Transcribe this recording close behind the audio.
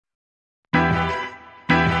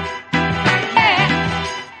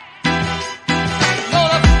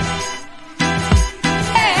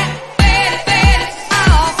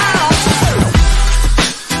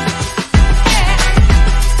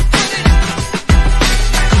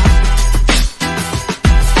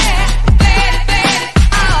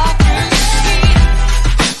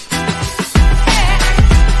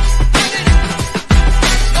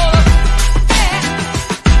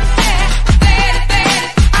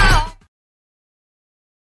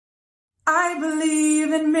I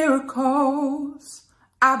believe in miracles.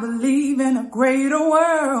 I believe in a greater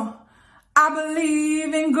world. I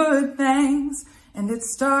believe in good things, and it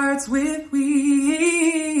starts with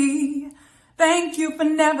we. Thank you for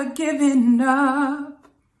never giving up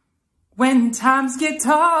when times get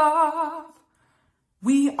tough.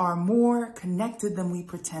 We are more connected than we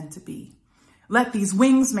pretend to be. Let these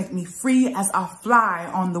wings make me free as I fly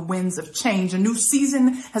on the winds of change. A new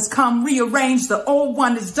season has come, rearranged. The old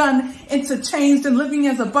one is done, interchanged. And living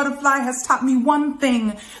as a butterfly has taught me one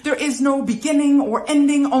thing. There is no beginning or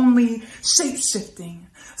ending, only shape-shifting.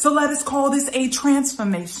 So let us call this a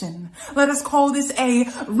transformation. Let us call this a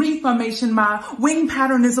reformation. My wing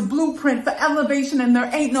pattern is a blueprint for elevation, and there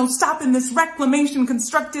ain't no stopping this reclamation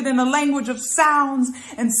constructed in a language of sounds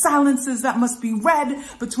and silences that must be read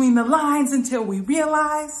between the lines until we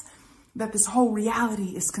realize that this whole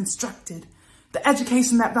reality is constructed. The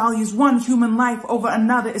education that values one human life over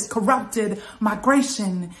another is corrupted.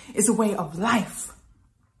 Migration is a way of life.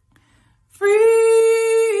 Free.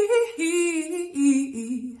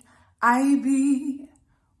 I be,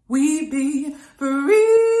 we be free.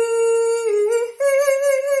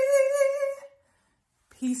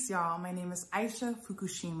 Peace, y'all. My name is Aisha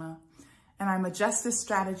Fukushima, and I'm a justice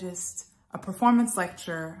strategist, a performance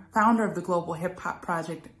lecturer, founder of the global hip hop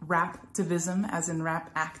project RAPtivism, as in rap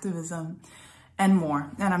activism, and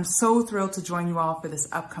more. And I'm so thrilled to join you all for this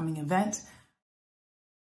upcoming event.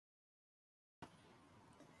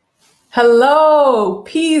 Hello,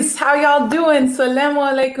 peace. How y'all doing? Salamu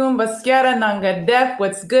alaikum, baskiara nanga def.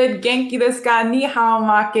 What's good? Genki desu ka? Ni hao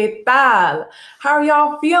ma ke tal? How are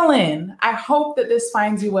y'all feeling? I hope that this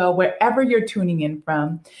finds you well wherever you're tuning in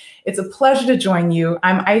from. It's a pleasure to join you.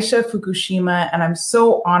 I'm Aisha Fukushima, and I'm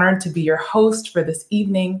so honored to be your host for this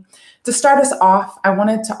evening. To start us off, I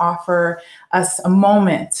wanted to offer us a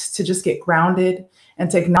moment to just get grounded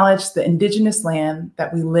and to acknowledge the indigenous land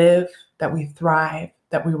that we live, that we thrive,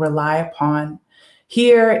 that we rely upon.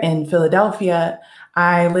 Here in Philadelphia,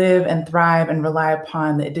 I live and thrive and rely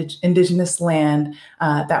upon the indigenous land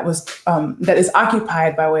that is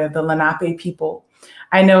occupied by way of the Lenape people.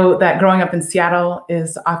 I know that growing up in Seattle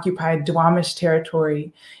is occupied Duwamish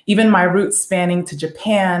territory. Even my roots spanning to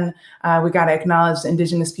Japan, we gotta acknowledge the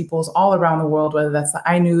indigenous peoples all around the world, whether that's the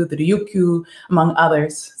Ainu, the Ryukyu, among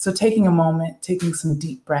others. So taking a moment, taking some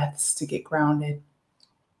deep breaths to get grounded.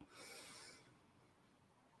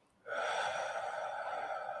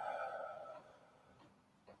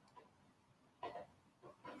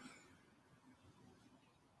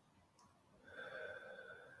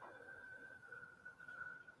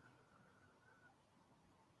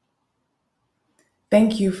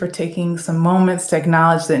 Thank you for taking some moments to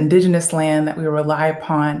acknowledge the indigenous land that we rely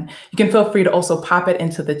upon. You can feel free to also pop it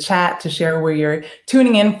into the chat to share where you're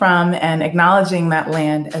tuning in from and acknowledging that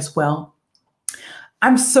land as well.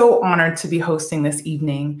 I'm so honored to be hosting this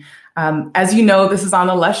evening. As you know, this is on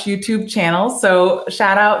the Lush YouTube channel, so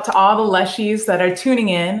shout out to all the Lushies that are tuning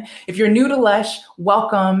in. If you're new to Lush,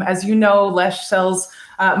 welcome. As you know, Lush sells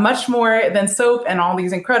much more than soap and all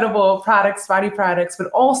these incredible products, body products, but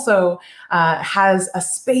also has a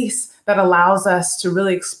space that allows us to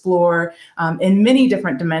really explore in many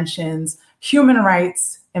different dimensions, human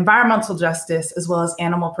rights, environmental justice, as well as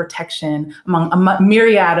animal protection, among a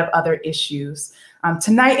myriad of other issues.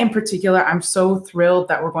 Tonight in particular, I'm so thrilled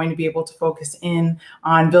that we're going to be able to focus in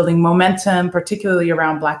on building momentum, particularly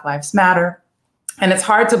around Black Lives Matter. And it's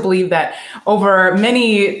hard to believe that over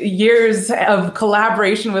many years of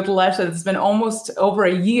collaboration with Lush, that it's been almost over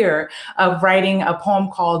a year of writing a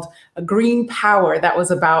poem called Green Power that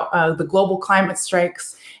was about the global climate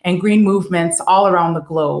strikes and green movements all around the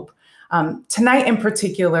globe. Tonight in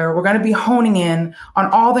particular, we're going to be honing in on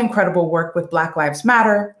all the incredible work with Black Lives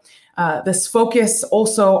Matter, this focus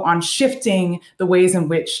also on shifting the ways in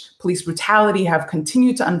which police brutality have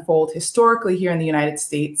continued to unfold historically here in the United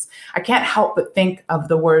States. I can't help but think of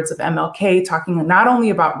the words of MLK talking not only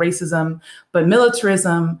about racism, but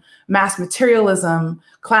militarism, mass materialism,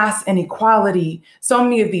 class inequality, so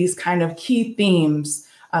many of these kind of key themes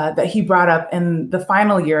that he brought up in the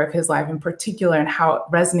final year of his life in particular, and how it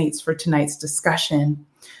resonates for tonight's discussion.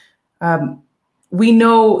 We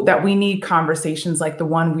know that we need conversations like the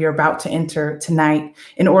one we are about to enter tonight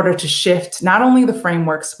in order to shift not only the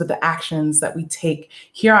frameworks, but the actions that we take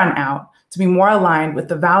here on out to be more aligned with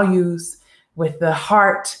the values, with the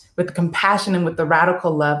heart, with the compassion, and with the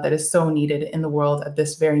radical love that is so needed in the world at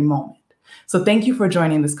this very moment. So thank you for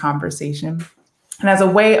joining this conversation. And as a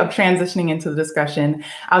way of transitioning into the discussion,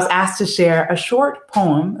 I was asked to share a short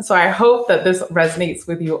poem. So I hope that this resonates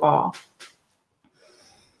with you all.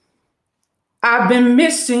 I've been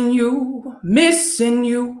missing you,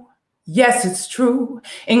 Yes, it's true,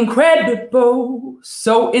 incredible,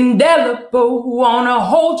 so indelible, wanna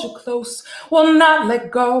hold you close, will not let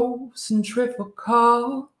go,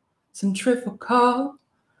 centrifugal, centrifugal.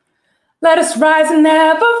 Let us rise and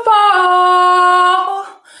never fall,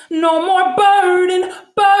 no more burden,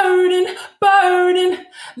 burden, burden.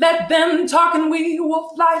 Let them talk and we will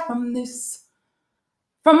fly from this,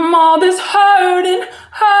 from all this hurting,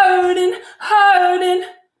 hurting, hurting.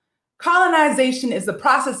 Colonization is the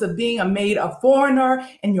process of being made a foreigner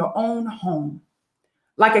in your own home.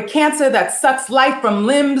 Like a cancer that sucks life from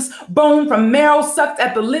limbs, bone from marrow sucked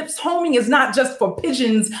at the lips, homing is not just for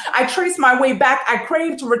pigeons. I trace my way back. I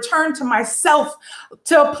crave to return to myself,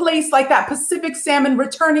 to a place like that Pacific salmon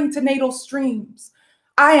returning to natal streams.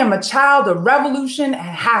 I am a child of revolution and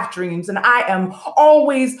half dreams, and I am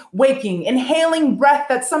always waking, inhaling breath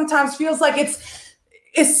that sometimes feels like it's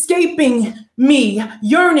escaping me,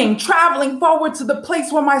 yearning, traveling forward to the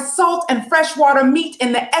place where my salt and fresh water meet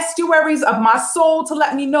in the estuaries of my soul to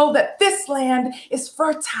let me know that this land is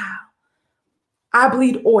fertile. I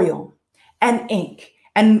bleed oil and ink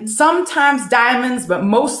and sometimes diamonds, but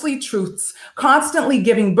mostly truths, constantly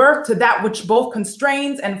giving birth to that which both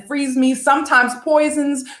constrains and frees me. Sometimes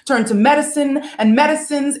poisons turn to medicine and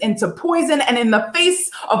medicines into poison. And in the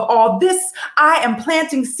face of all this, I am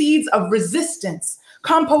planting seeds of resistance,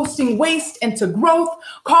 composting waste into growth.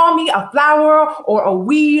 Call me a flower or a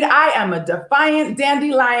weed. I am a defiant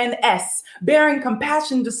dandelion-S, bearing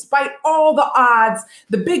compassion despite all the odds.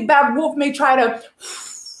 The big bad wolf may try to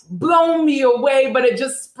blow me away, but it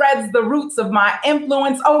just spreads the roots of my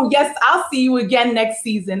influence. Oh yes, I'll see you again next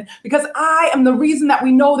season, because I am the reason that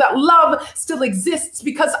we know that love still exists,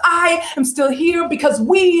 because I am still here, because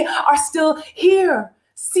we are still here.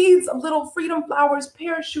 Seeds of little freedom flowers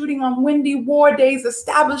parachuting on windy war days,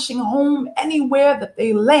 establishing home anywhere that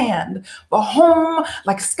they land. For home,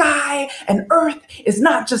 like sky and earth, is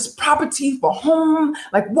not just property. For home,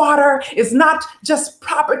 like water, is not just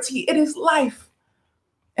property, it is life.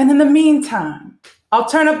 And in the meantime, I'll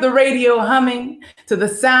turn up the radio humming to the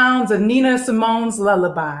sounds of Nina Simone's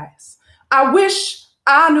lullabies. I wish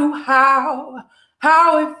I knew how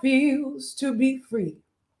it feels to be free.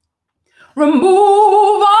 Remove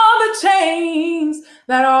all the chains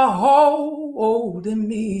that are holding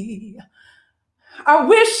me. I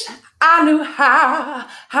wish I knew how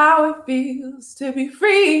it feels to be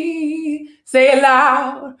free. Say it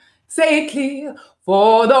loud, say it clear,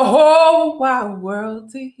 for the whole wide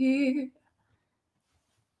world to hear.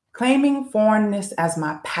 Claiming foreignness as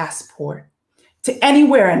my passport to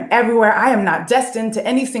anywhere and everywhere. I am not destined to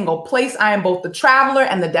any single place. I am both the traveler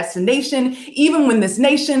and the destination. Even when this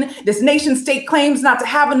nation state claims not to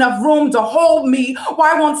have enough room to hold me,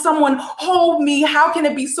 why won't someone hold me? How can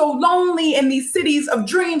it be so lonely in these cities of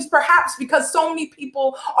dreams? Perhaps because so many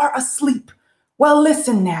people are asleep. Well,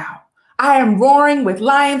 listen now. I am roaring with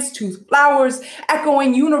lion's tooth flowers,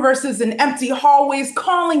 echoing universes in empty hallways,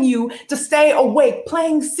 calling you to stay awake,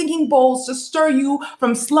 playing singing bowls to stir you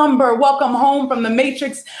from slumber. Welcome home from the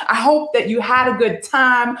Matrix. I hope that you had a good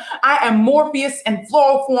time. I am Morpheus in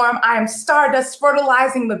floral form. I am stardust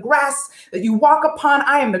fertilizing the grass that you walk upon.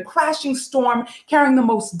 I am the crashing storm carrying the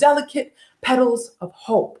most delicate petals of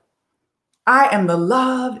hope. I am the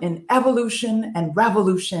love in evolution and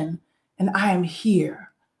revolution, and I am here.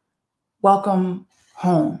 Welcome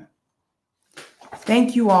home.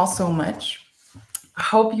 Thank you all so much. I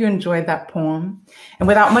hope you enjoyed that poem. And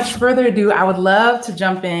without much further ado, I would love to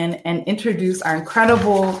jump in and introduce our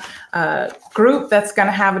incredible group that's going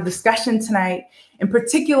to have a discussion tonight. In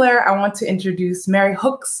particular, I want to introduce Mary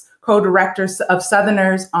Hooks, co-director of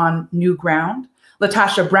Southerners on New Ground,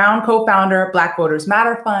 LaTosha Brown, co-founder, Black Voters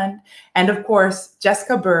Matter Fund, and of course,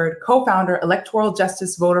 Jessica Byrd, co-founder, Electoral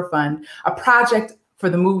Justice Voter Fund, a project for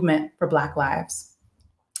the movement for Black lives.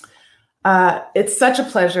 It's such a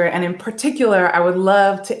pleasure. And in particular, I would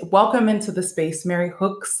love to welcome into the space Mary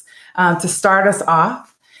Hooks to start us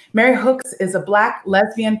off. Mary Hooks is a Black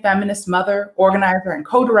lesbian feminist mother, organizer, and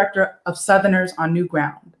co-director of Southerners on New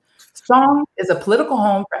Ground. Song is a political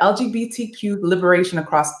home for LGBTQ liberation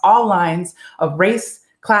across all lines of race,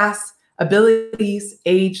 class, abilities,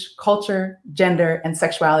 age, culture, gender, and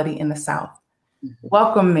sexuality in the South.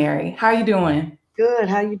 Welcome, Mary. How are you doing? Good.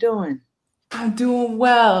 How you doing? I'm doing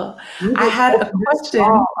well. I had a question.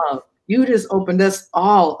 You just opened us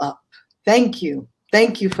all up. Thank you.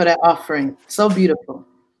 Thank you for that offering. So beautiful.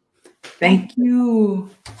 Thank you.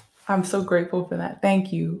 I'm so grateful for that.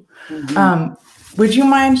 Thank you. Would you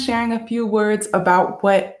mind sharing a few words about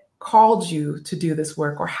what called you to do this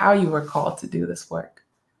work, or how you were called to do this work?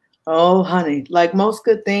 Oh, honey, like most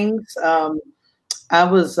good things, I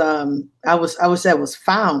was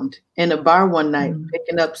found in a bar one night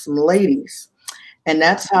picking up some ladies, and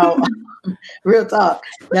that's how real talk.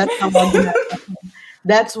 That's how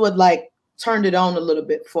that's what like turned it on a little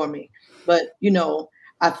bit for me. But you know,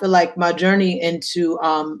 I feel like my journey into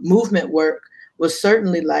movement work was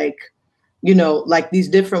certainly like, you know, like these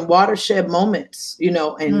different watershed moments, you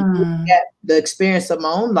know, and at the experience of my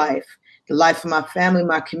own life, the life of my family,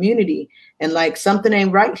 my community, and like something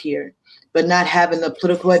ain't right here. But not having the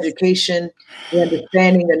political education, the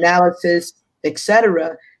understanding, analysis,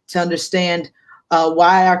 etc., to understand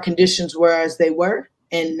why our conditions were as they were,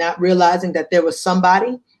 and not realizing that there was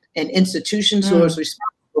somebody and institutions who was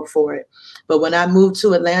responsible for it. But when I moved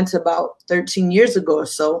to Atlanta about 13 years ago or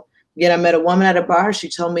so, again, I met a woman at a bar. She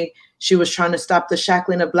told me she was trying to stop the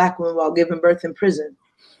shackling of Black women while giving birth in prison.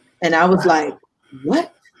 And I was like,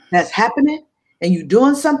 what? That's happening? And you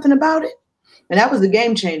doing something about it? And that was a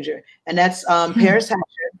game changer. And that's Paris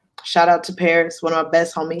Hatcher. Shout out to Paris, one of my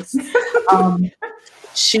best homies.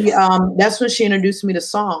 That's when she introduced me to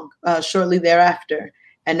song shortly thereafter.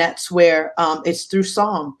 And that's where it's through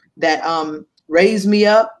song that raised me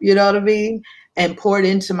up, you know what I mean? And poured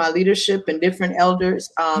into my leadership and different elders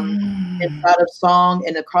inside of song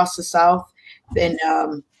and across the South. And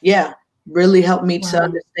yeah, really helped me to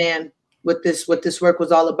understand what this work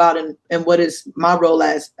was all about, and what is my role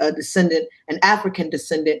as a descendant, an African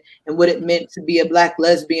descendant, and what it meant to be a Black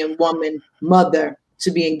lesbian woman, mother,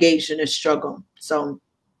 to be engaged in this struggle. So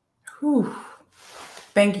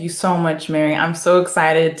thank you so much, Mary. I'm so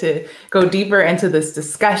excited to go deeper into this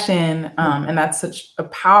discussion. And that's such a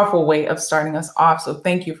powerful way of starting us off. So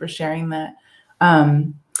thank you for sharing that.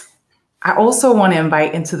 I also want to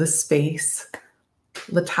invite into the space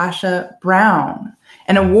LaTosha Brown,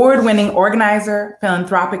 an award-winning organizer,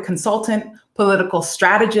 philanthropic consultant, political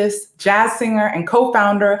strategist, jazz singer, and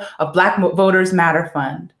co-founder of Black Voters Matter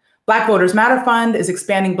Fund. Black Voters Matter Fund is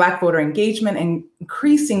expanding Black voter engagement and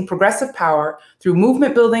increasing progressive power through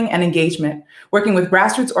movement building and engagement, working with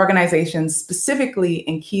grassroots organizations, specifically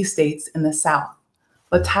in key states in the South.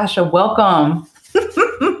 LaTosha, welcome.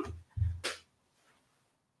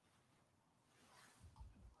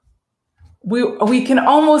 We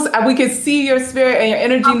can see your spirit and your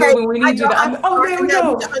energy moving. We need you to. There we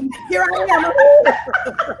go. Here I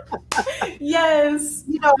am. Yes.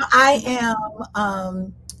 You know, I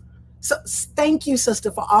am. So thank you,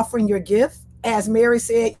 sister, for offering your gift. As Mary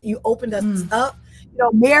said, you opened us up. You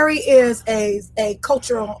know, Mary is a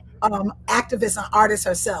cultural activist and artist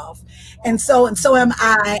herself, and so am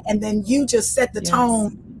I. And then you just set the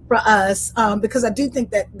tone for us, because I do think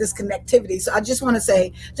that this connectivity. So I just want to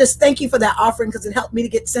say, just thank you for that offering, because it helped me to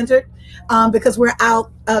get centered. Because we're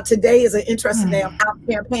out today is an interesting day. I'm out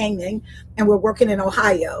campaigning, and we're working in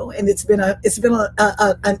Ohio, and it's been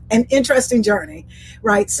an interesting journey,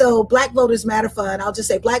 right? So Black Voters Matter Fund. I'll just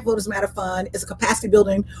say Black Voters Matter Fund is a capacity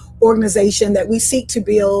building organization that we seek to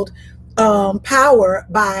build power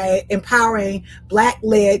by empowering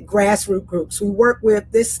Black-led grassroots groups. We work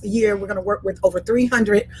with, this year, we're going to work with over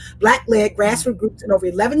 300 Black-led grassroots groups in over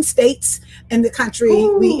 11 states in the country.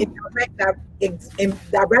 Ooh. We interact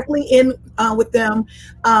directly in with them,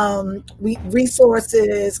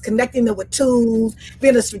 resources, connecting them with tools,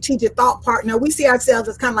 being a strategic thought partner. We see ourselves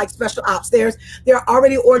as kind of like special ops. There are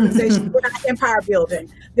already organizations. We're not empire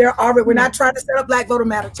building. We're not trying to set up Black Voter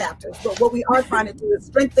Matter chapters, but what we are trying to do is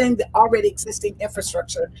strengthen the already existing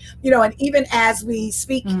infrastructure. You know, and even as we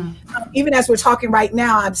speak, even as we're talking right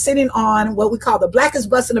now, I'm sitting on what we call the Blackest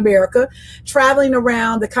Bus in America, traveling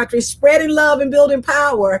around the country, spreading love and building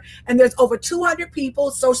power. And there's over 200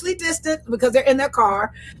 people, socially distant because they're in their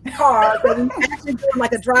car, that we actually doing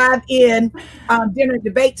like a drive-in dinner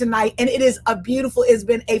debate tonight. And it is it's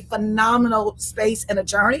been a phenomenal space and a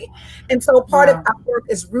journey. And so part of our work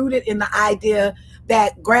is rooted in the idea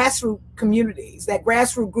that grassroots communities, that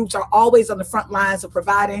grassroots groups are always on the front lines of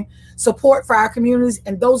providing support for our communities.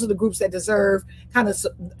 And those are the groups that deserve kind of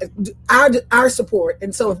our support.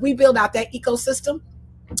 And so if we build out that ecosystem,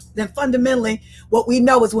 then fundamentally what we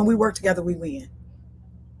know is when we work together, we win.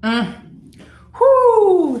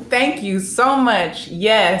 Whoo, thank you so much.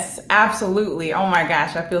 Yes, absolutely. Oh my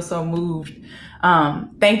gosh, I feel so moved.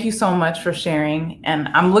 Thank you so much for sharing. And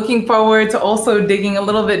I'm looking forward to also digging a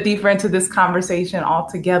little bit deeper into this conversation all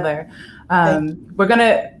together. We're going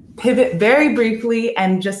to pivot very briefly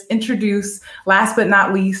and just introduce, last but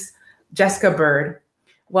not least, Jessica Byrd.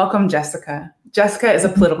 Welcome, Jessica. Jessica is a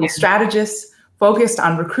political strategist focused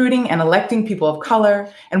on recruiting and electing people of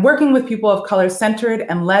color and working with people of color centered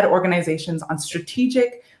and led organizations on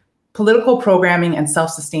strategic political programming and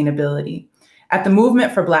self-sustainability. At the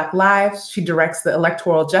Movement for Black Lives, she directs the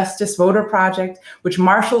Electoral Justice Voter Project, which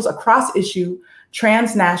marshals a cross-issue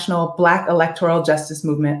transnational Black electoral justice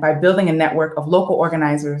movement by building a network of local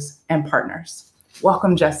organizers and partners.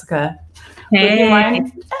 Welcome, Jessica. Hey,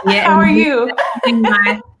 how are you?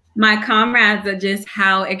 My comrades are just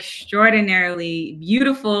how extraordinarily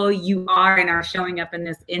beautiful you are and are showing up in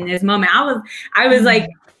this moment. I was like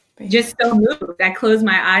just so moved. I closed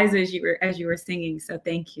my eyes as you were singing. So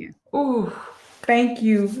thank you. Ooh, thank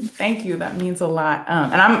you. That means a lot.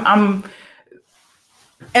 And I'm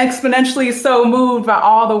exponentially so moved by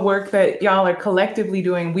all the work that y'all are collectively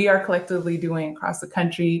doing. We are collectively doing across the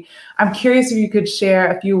country. I'm curious if you could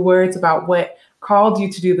share a few words about what called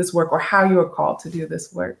you to do this work or how you were called to do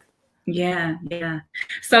this work. Yeah.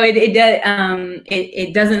 So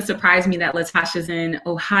it doesn't surprise me that LaTosha's in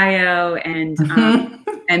Ohio and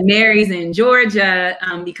and Mary's in Georgia,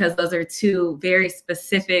 because those are two very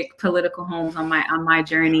specific political homes on my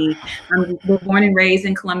journey. I was born and raised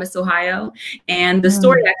in Columbus, Ohio, and the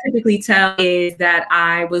story I typically tell is that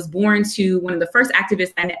I was born to one of the first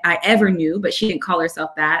activists I ever knew, but she didn't call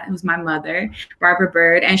herself that. It was my mother, Barbara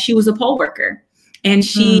Byrd, and she was a poll worker. And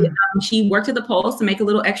she worked at the polls to make a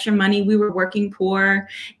little extra money. We were working poor,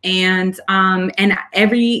 and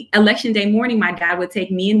every election day morning, my dad would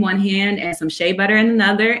take me in one hand and some shea butter in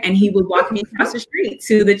another, and he would walk me across the street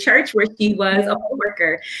to the church where she was a poll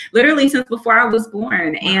worker, literally since before I was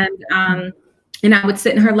born. And I would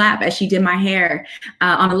sit in her lap as she did my hair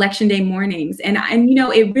on election day mornings. And you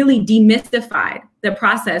know, it really demystified the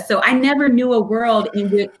process. So I never knew a world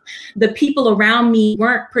in which the people around me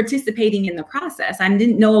weren't participating in the process. I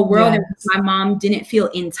didn't know a world in which my mom didn't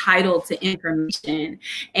feel entitled to information.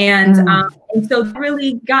 And so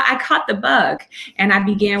really I caught the bug, and I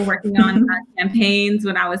began working on campaigns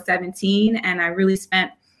when I was 17. And I really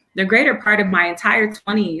spent the greater part of my entire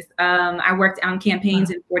 20s. I worked on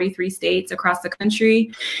campaigns in 43 states across the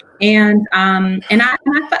country. And I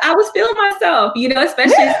was feeling myself, you know,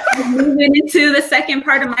 especially moving into the second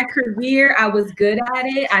part of my career. I was good at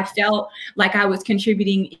it. I felt like I was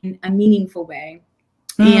contributing in a meaningful way.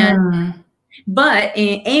 But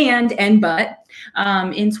in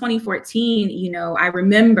 2014, you know, I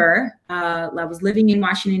remember I was living in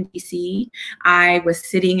Washington, D.C. I was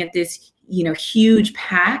sitting at this huge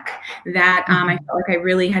PAC that I felt like I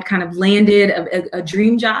really had kind of landed a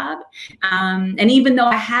dream job. And even though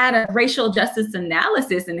I had a racial justice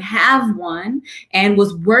analysis and have one, and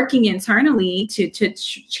was working internally to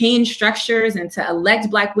change structures and to elect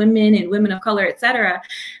Black women and women of color, et cetera,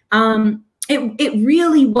 it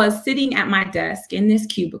really was sitting at my desk in this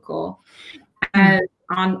cubicle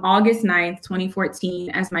on August 9th,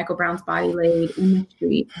 2014, as Michael Brown's body laid in the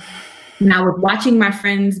street. And I was watching my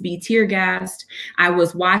friends be tear gassed. I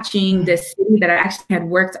was watching this city that I actually had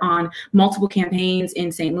worked on multiple campaigns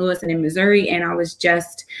in St. Louis and in Missouri. And I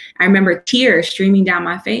remember tears streaming down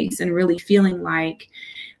my face and really feeling like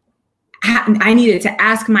I needed to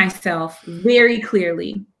ask myself very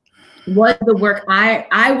clearly, was the work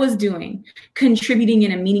I was doing contributing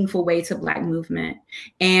in a meaningful way to Black movement?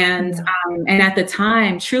 And at the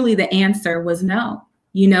time, truly the answer was no.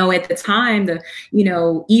 You know, at the time,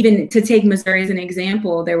 even to take Missouri as an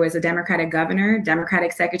example, there was a Democratic governor,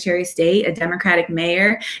 Democratic Secretary of State, a Democratic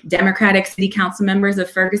mayor, Democratic city council members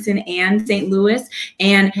of Ferguson and St. Louis.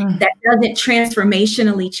 And that doesn't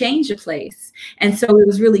transformationally change a place. And so it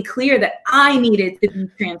was really clear that I needed to be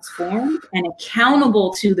transformed and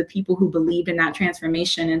accountable to the people who believed in that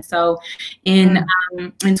transformation. And so in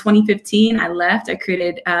 2015, I left. I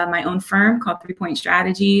created my own firm called 3 Point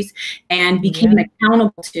Strategies and became accountable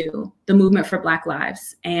to the movement for Black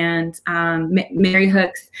lives. And Mary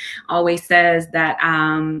Hooks always says that,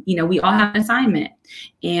 we all have an assignment.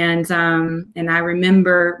 And I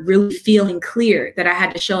remember really feeling clear that I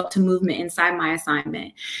had to show up to movement inside my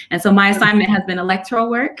assignment. And so my assignment has been electoral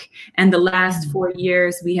work. And the last 4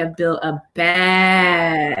 years, we have built a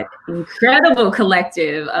incredible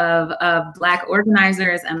collective of Black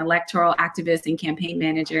organizers and electoral activists and campaign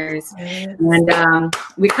managers. And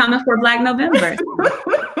we're coming for Black November.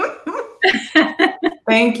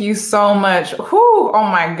 Thank you so much. Whew, oh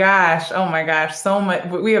my gosh, so much.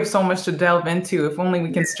 We have so much to delve into. If only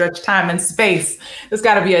we can stretch time and space. It's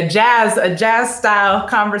got to be a jazz style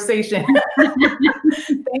conversation.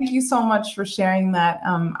 Thank you so much for sharing that.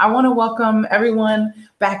 I want to welcome everyone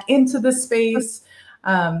back into the space.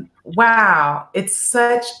 Wow, it's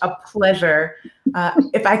such a pleasure.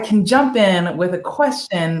 If I can jump in with a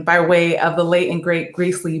question by way of the late and great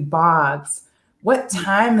Grace Lee Boggs. What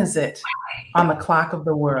time is it on the clock of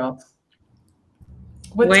the world?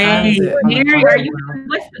 What time is it? Mary, are you?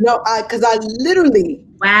 No, because I literally.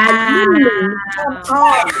 Wow. Come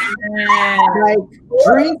on. Like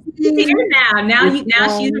drinking. She's here now. Now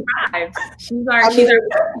she's arrived. She's our.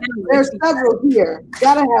 There's several here.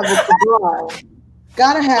 Gotta have a cabral.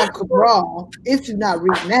 Gotta have cabral. If you're not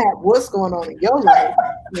reading that, what's going on in your life?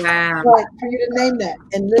 Wow. But for you to name that,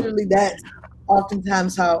 and literally that's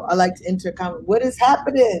oftentimes how I like to enter a comment. What is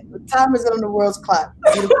happening? What time is it on the world's clock?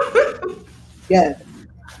 Yeah.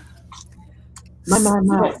 My.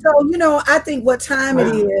 So, you know, I think what time it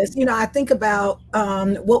is, you know, I think about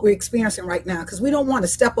what we're experiencing right now, because we don't want to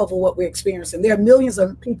step over what we're experiencing. There are millions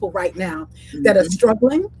of people right now that are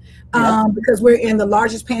struggling because we're in the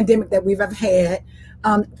largest pandemic that we've ever had,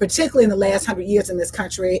 particularly in the last 100 years in this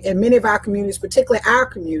country. And many of our communities, particularly our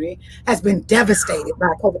community, has been devastated by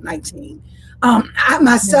COVID-19. I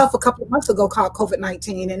myself, a couple of months ago, caught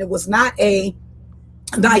COVID-19, and it was not a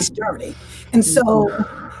nice journey. And so,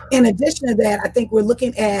 in addition to that, I think we're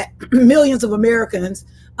looking at millions of Americans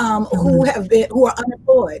who are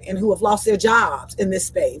unemployed and who have lost their jobs in this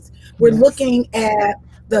space. We're looking at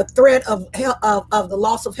the threat of the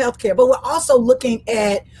loss of healthcare, but we're also looking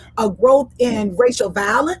at a growth in racial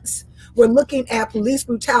violence. We're looking at police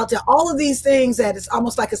brutality, all of these things that it's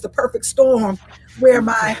almost like it's the perfect storm, where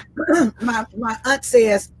my aunt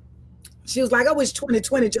says, she was like, I wish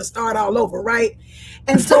 2020 just started all over, right?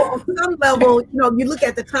 And so on some level, you know, you look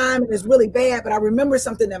at the time and it's really bad, but I remember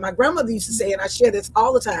something that my grandmother used to say, and I share this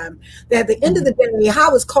all the time, that at the end of the day,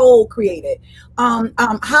 how is coal created?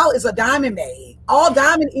 How is a diamond made? All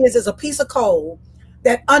diamond is a piece of coal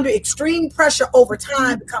that under extreme pressure over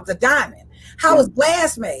time becomes a diamond. How is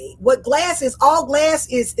glass made? What glass is, all glass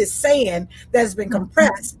is sand that has been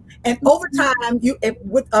compressed. And over time,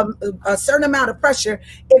 with a certain amount of pressure,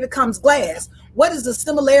 it becomes glass. What is the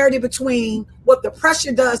similarity between what the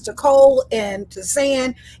pressure does to coal and to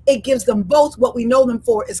sand? It gives them both what we know them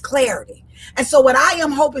for is clarity. And so what I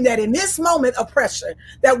am hoping that in this moment of pressure,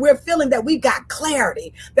 that we're feeling that we've got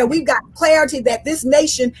clarity, that this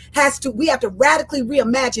nation we have to radically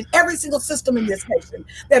reimagine every single system in this nation.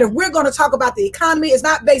 That if we're going to talk about the economy, it's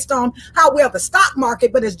not based on how well the stock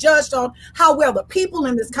market, but it's judged on how well the people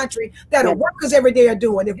in this country that are workers every day are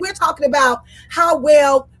doing. If we're talking about how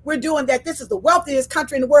well we're doing, that this is the wealthiest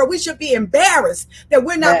country in the world, we should be embarrassed that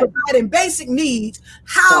we're not providing basic needs,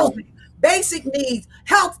 housing, basic needs,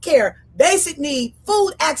 healthcare, basic need,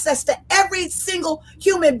 food access to every single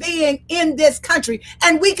human being in this country.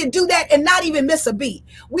 And we can do that and not even miss a beat.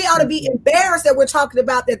 We ought to be embarrassed that we're talking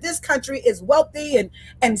about that this country is wealthy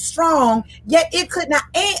and strong, yet it could not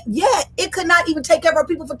even take care of our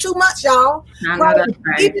people for 2 months, y'all.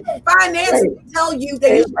 Even in finance, tell you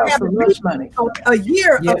that you should have a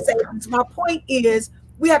year of savings. My point is,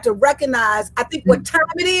 we have to recognize, I think what time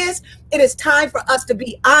it is time for us to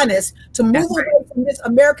be honest, to move away from this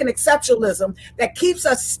American exceptionalism that keeps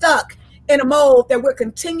us stuck in a mode that we're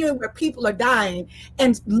continuing where people are dying,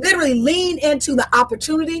 and literally lean into the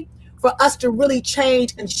opportunity for us to really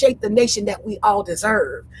change and shape the nation that we all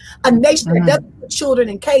deserve. A nation that doesn't put children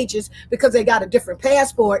in cages because they got a different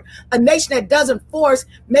passport. A nation that doesn't force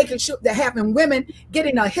making sure that having women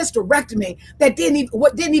getting a hysterectomy that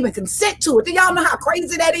didn't even consent to it. Do y'all know how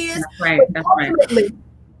crazy that is? That's right. But ultimately,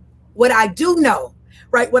 what I do know is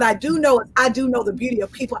I do know the beauty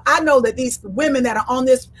of people. I know that these women that are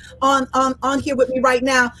on here with me right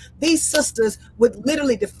now, these sisters would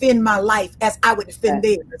literally defend my life as I would defend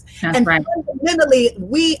theirs. And fundamentally,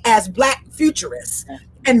 we as Black futurists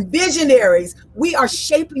and visionaries, we are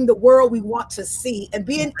shaping the world we want to see, and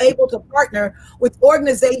being able to partner with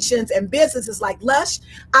organizations and businesses like Lush,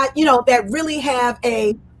 that really have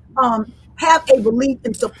a belief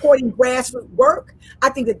in supporting grassroots work. I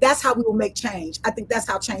think that's how we will make change. I think that's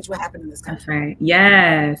how change will happen in this country. That's right.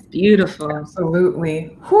 Yes. Beautiful.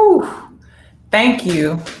 Absolutely. Whew. Thank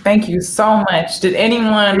you. Thank you so much. Did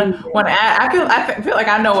anyone want to add? I feel like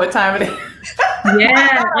I know what time it is.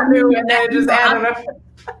 Yeah.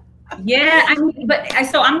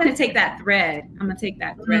 So I'm going to take that thread.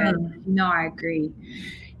 I agree.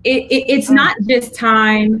 It's not just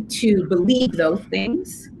time to believe those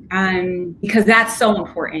things, because that's so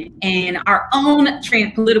important in our own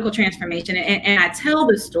political transformation. And I tell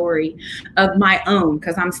the story of my own,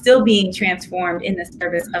 because I'm still being transformed in the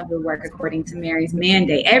service of the work according to Mary's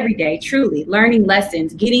mandate every day, truly learning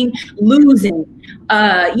lessons, losing,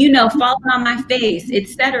 falling on my face,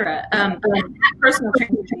 etc. That personal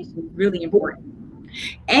transformation is really important.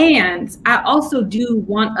 And I also do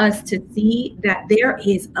want us to see that there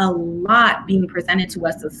is a lot being presented to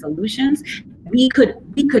us as solutions. We could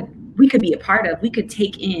we could be a part of, we could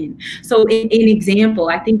take in. So in example,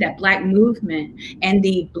 I think that Black movement and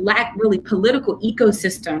the Black really political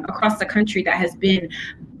ecosystem across the country that has been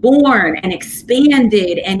born and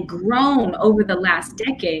expanded and grown over the last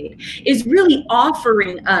decade is really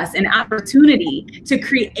offering us an opportunity to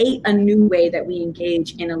create a new way that we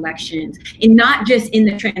engage in elections, and not just in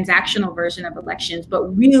the transactional version of elections, but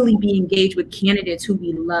really be engaged with candidates who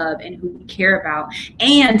we love and who we care about,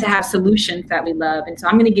 and to have solutions that we love. And so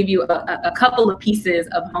I'm going to give you a couple of pieces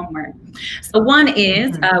of homework. So one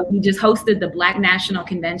is we just hosted the Black National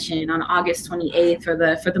Convention on August 28th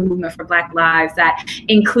for the Movement for Black Lives that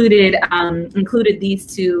included these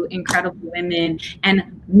two incredible women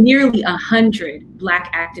and nearly 100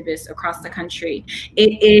 Black activists across the country.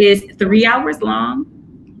 It is 3 hours long,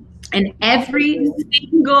 and every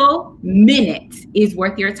single minute is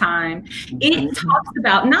worth your time. It talks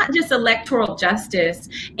about not just electoral justice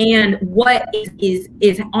and what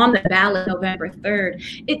is on the ballot November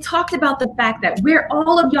 3rd. It talks about the fact that where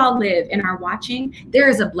all of y'all live and are watching, there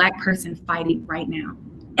is a Black person fighting right now.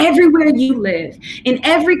 Everywhere you live, in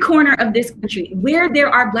every corner of this country, where there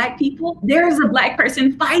are Black people, there is a Black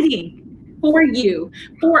person fighting for you,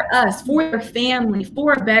 for us, for your family,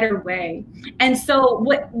 for a better way. And so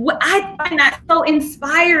what I find that so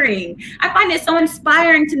inspiring. I find it so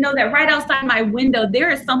inspiring to know that right outside my window, there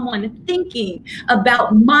is someone thinking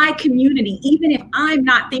about my community, even if I'm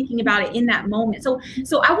not thinking about it in that moment. So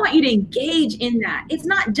I want you to engage in that. It's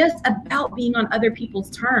not just about being on other people's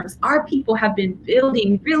terms. Our people have been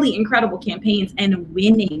building really incredible campaigns and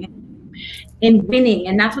winning.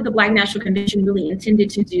 And that's what the Black National Convention really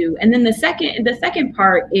intended to do. And then the second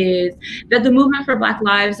part is that the Movement for Black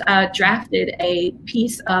Lives drafted a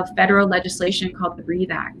piece of federal legislation called the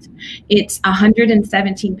Breathe Act. It's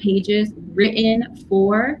 117 pages, written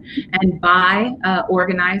for and by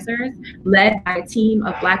organizers, led by a team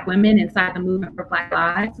of Black women inside the Movement for Black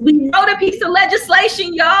Lives. We wrote a piece of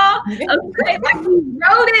legislation, y'all. Okay, like we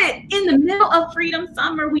wrote it in the middle of Freedom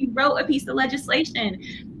Summer. We wrote a piece of legislation.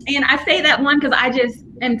 And I say that one because I just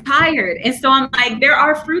am tired. And so I'm like, there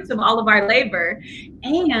are fruits of all of our labor,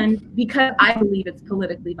 and because I believe it's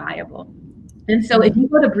politically viable. And so if you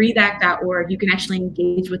go to breatheact.org, you can actually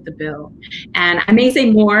engage with the bill. And I may say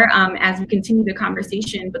more as we continue the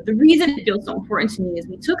conversation, but the reason it feels so important to me is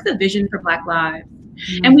we took the vision for Black lives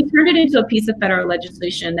and we turned it into a piece of federal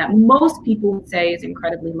legislation that most people would say is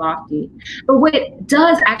incredibly lofty. But what it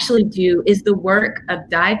does actually do is the work of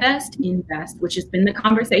divest, invest, which has been the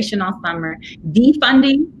conversation all summer,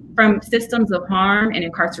 defunding from systems of harm and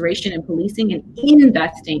incarceration and policing, and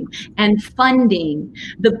investing and funding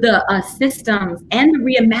the systems and the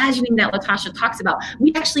reimagining that LaTosha talks about.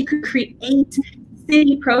 We actually could create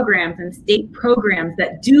city programs and state programs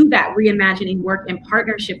that do that reimagining work in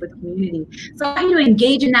partnership with community. So I want you to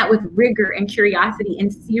engage in that with rigor and curiosity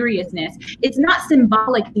and seriousness. It's not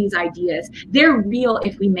symbolic, these ideas. They're real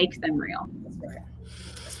if we make them real. That's right.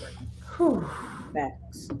 That's right. Whew.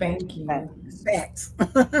 Facts. Thank you. Facts.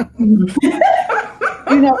 You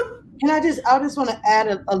know, and I just want to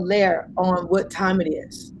add a layer on what time it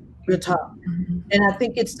is. Real talk. And I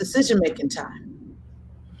think it's decision-making time.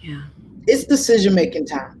 Yeah. It's decision-making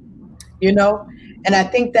time, you know? And I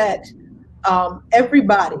think that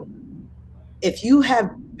everybody, if you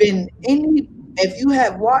have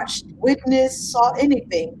watched, witnessed, saw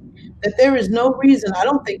anything, that there is no reason, I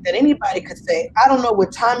don't think that anybody could say, I don't know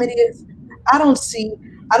what time it is.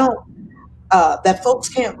 That folks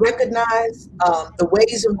can't recognize the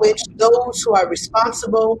ways in which those who are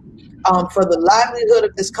responsible for the livelihood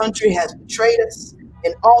of this country has betrayed us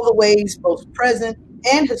in all the ways, both present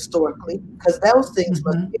and historically, because those things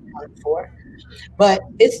must be accounted for. But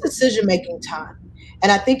it's decision-making time.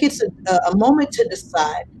 And I think it's a moment to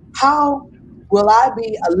decide, how will I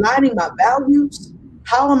be aligning my values?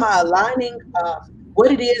 How am I aligning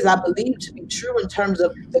what it is I believe to be true in terms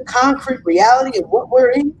of the concrete reality of what we're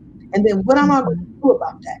in? And then what am I going to do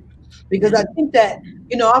about that? Because I think that,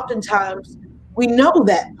 you know, oftentimes we know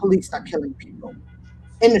that police are killing people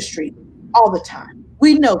in the street all the time.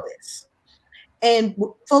 We know this. And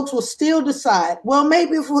folks will still decide, well,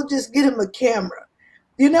 maybe if we'll just get him a camera,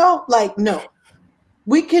 you know, like, no.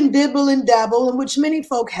 We can dibble and dabble, and which many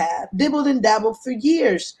folk have dibbled and dabbled for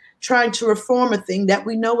years, trying to reform a thing that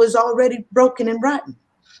we know is already broken and rotten,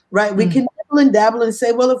 right? We can dibble and dabble and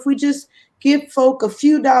say, well, if we just give folk a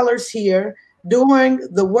few dollars here during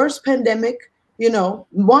the worst pandemic, you know,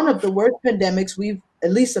 one of the worst pandemics we've,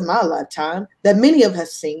 at least in my lifetime, that many of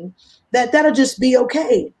us seen, that'll just be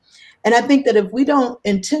okay. And I think that if we don't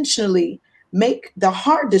intentionally make the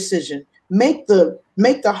hard decision, make the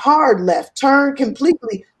hard left, turn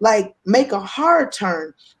completely, like make a hard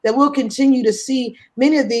turn, that we'll continue to see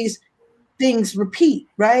many of these things repeat,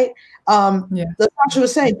 right? LaTosha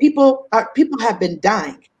was saying people have been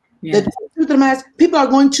dying. The truth of the matter is, people are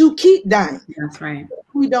going to keep dying. That's right.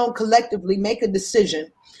 We don't collectively make a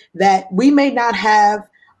decision that we may not have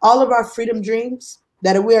all of our freedom dreams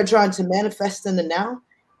that we are trying to manifest in the now.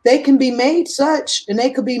 They can be made such, and they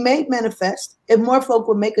could be made manifest if more folk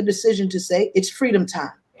would make a decision to say it's freedom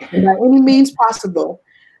time. And by any means possible,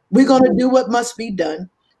 we're going to do what must be done,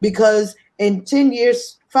 because in 10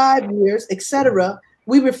 years, 5 years, etc.,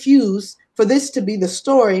 we refuse for this to be the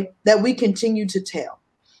story that we continue to tell.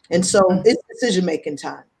 And so it's decision-making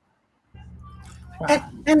time.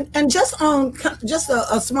 And just on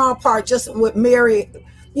a small part, just with Mary,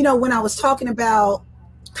 you know, when I was talking about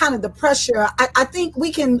kind of the pressure, I think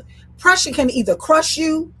pressure can either crush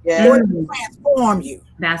you or transform you.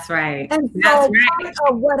 That's right. And so part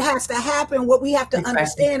of what has to happen, what we have to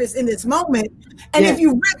understand is in this moment, and if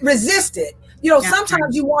you resist it, you know,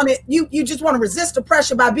 sometimes you want it, you just want to resist the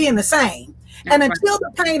pressure by being the same. And until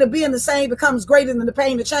the pain of being the same becomes greater than the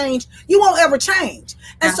pain to change, you won't ever change.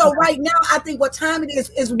 And so right now, I think what time it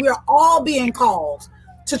is we're all being called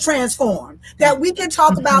to transform. That we can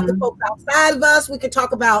talk about the folks outside of us, we can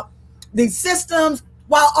talk about these systems.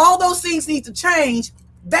 While all those things need to change,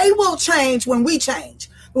 they will change when we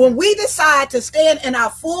change. When we decide to stand in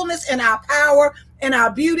our fullness and our power and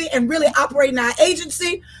our beauty and really operate in our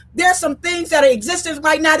agency, there's some things that are existing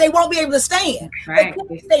right now they won't be able to stand. They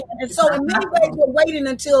can't stand. And so in many ways, we're waiting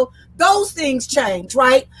until those things change,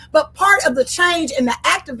 right? But part of the change and the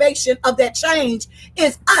activation of that change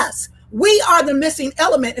is us. We are the missing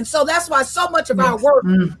element. And so that's why so much of our work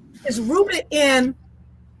is rooted in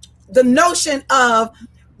the notion of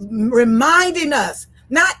reminding us,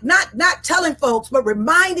 not telling folks, but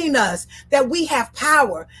reminding us that we have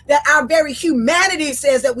power, that our very humanity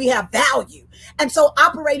says that we have value. And so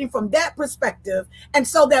operating from that perspective, and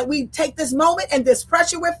so that we take this moment and this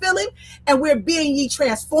pressure we're feeling, and we're being ye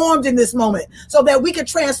transformed in this moment, so that we can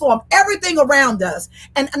transform everything around us,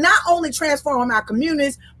 and not only transform our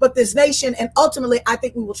communities, but this nation, and ultimately, I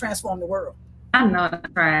think we will transform the world. I know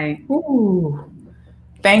that's right. Ooh.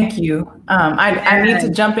 Thank you. I need to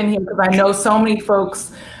jump in here because I know so many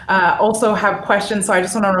folks also have questions. So I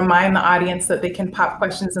just want to remind the audience that they can pop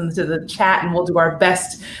questions into the chat, and we'll do our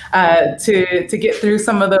best to get through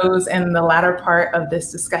some of those in the latter part of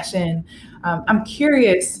this discussion. I'm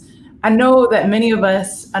curious. I know that many of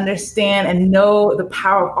us understand and know the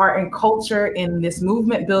power of art and culture in this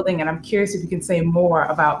movement building. And I'm curious if you can say more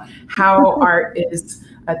about how art is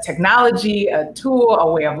a technology, a tool,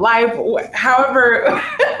 a way of life, however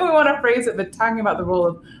we want to phrase it, but talking about the role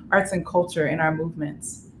of arts and culture in our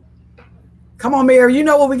movements. Come on, Mary. You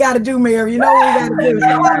know what we got to do, Mary. You know what we got to do.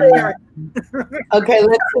 Come on, Mary. Okay,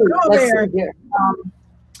 let's see here.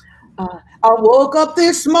 I woke up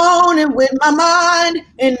this morning with my mind,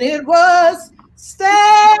 and it was stayed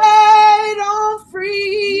on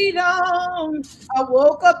freedom. I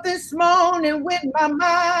woke up this morning with my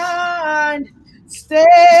mind,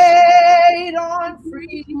 stayed on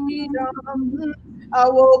freedom. I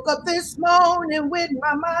woke up this morning with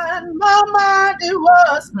my mind, it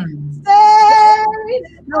was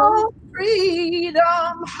stayed on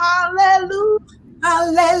freedom. Hallelujah.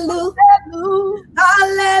 Hallelujah.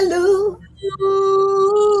 Hallelujah.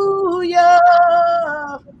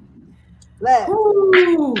 I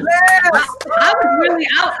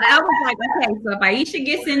was like, okay, so if Aisha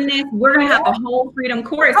gets in this, we're gonna have a whole freedom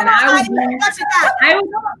chorus, and I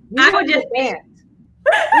would just dance.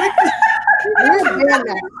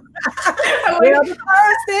 Well, the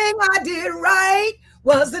first thing I did right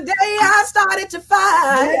was the day I started to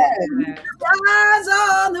fight. Rise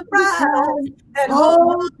on the prize and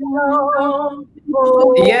hold on.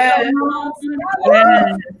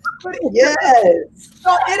 Yes.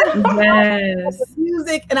 So it is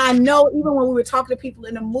music, and I know even when we were talking to people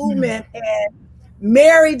in the movement, and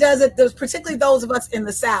Mary does it, particularly those of us in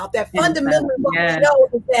the South, that fundamentally what we know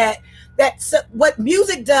is that's what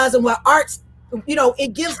music does and what arts, you know,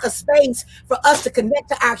 it gives a space for us to connect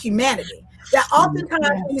to our humanity. That oftentimes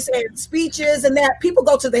when you say speeches and that, people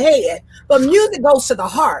go to the head, but music goes to the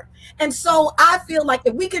heart. And so I feel like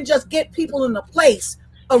if we can just get people in the place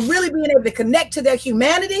of really being able to connect to their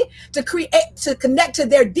humanity, to connect to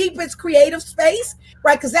their deepest creative space,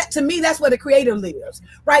 right? Because that, to me, that's where the creator lives,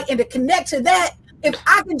 right? And to connect to that, if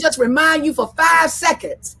I can just remind you for 5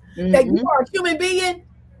 seconds that you are a human being,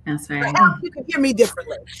 That's right. Perhaps you can hear me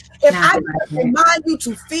differently. If I remind you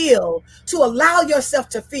to feel, to allow yourself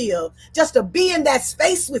to feel, just to be in that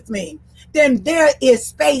space with me, then there is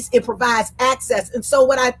space. It provides access. And so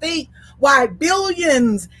what I think why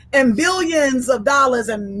billions and billions of dollars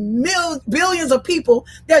and billions of people,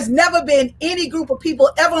 there's never been any group of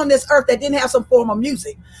people ever on this earth that didn't have some form of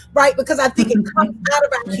music, right? Because I think it comes out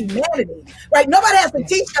of our humanity, right? Nobody has to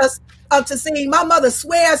teach us to sing. My mother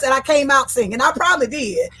swears that I came out singing. I probably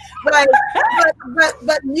did, right?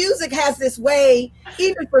 but music has this way,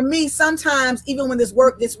 even for me, sometimes, even when this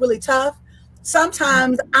work gets really tough,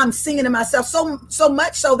 sometimes I'm singing to myself so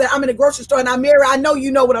much so that I'm in a grocery store and I mirror. I know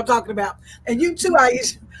you know what I'm talking about, and you too,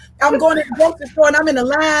 Aisha. I'm going to the grocery store and I'm in the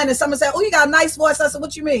line and someone said, "Oh, you got a nice voice." I said,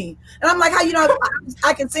 "What you mean?" And I'm like, "How you know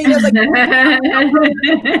I can sing?" Like,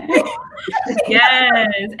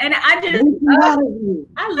 yes, and I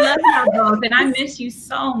love y'all both, and I miss you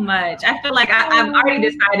so much. I feel like I've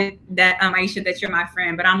already decided that Aisha, that you're my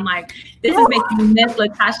friend, but I'm like, this is making me miss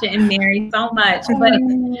LaTosha and Mary so much. But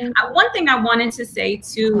one thing I wanted to say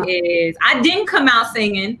too is I didn't come out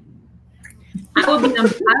singing. I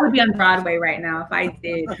would be on Broadway right now if I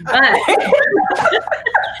did. But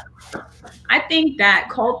I think that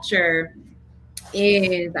culture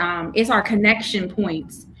is our connection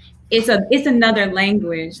points. It's another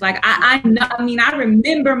language. Like I know, I mean, I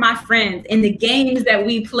remember my friends and the games that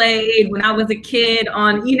we played when I was a kid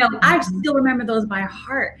on, I still remember those by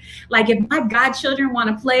heart. Like if my godchildren want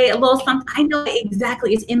to play a little something, I know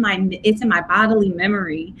exactly, it's in my bodily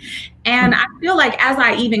memory. And I feel like as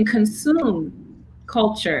I even consume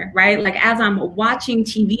culture, right? Like as I'm watching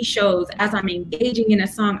TV shows, as I'm engaging in a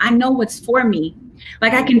song, I know what's for me.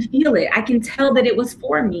 Like I can feel it. I can tell that it was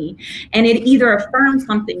for me. And it either affirms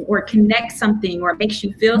something or connects something or makes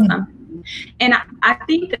you feel something. And I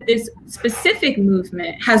think that this specific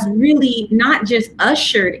movement has really not just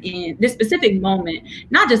ushered in this specific moment,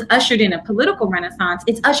 not just ushered in a political renaissance,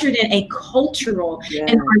 it's ushered in a cultural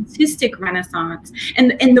and artistic renaissance.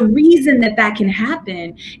 And the reason that can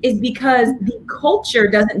happen is because the culture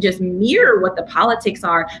doesn't just mirror what the politics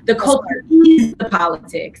are, the culture is the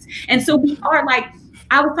politics. And so we are like,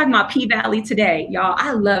 I was talking about P-Valley today, y'all.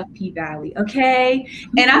 I love P-Valley, okay?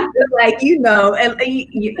 And I feel like,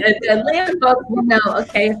 Atlanta folks will know,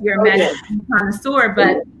 okay, if you're a magic connoisseur,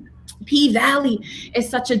 but P-Valley is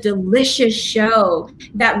such a delicious show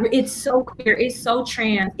that it's so queer, it's so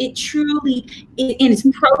trans, it truly, and it's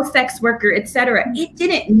pro-sex worker, etc. It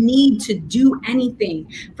didn't need to do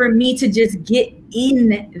anything for me to just get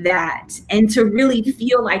in that and to really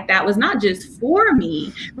feel like that was not just for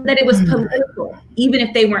me, but that it was political, even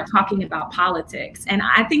if they weren't talking about politics. And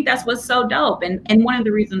I think that's what's so dope. And one of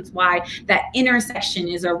the reasons why that intersection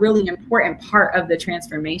is a really important part of the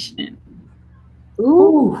transformation.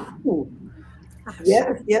 Ooh.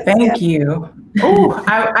 Yes. Thank you. Oh,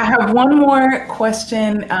 I have one more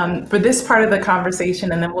question for this part of the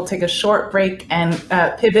conversation, and then we'll take a short break and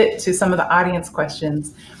pivot to some of the audience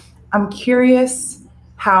questions. I'm curious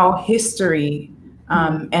how history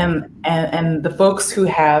and the folks who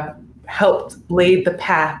have helped laid the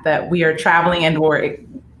path that we are traveling and or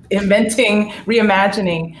inventing,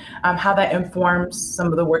 reimagining, how that informs some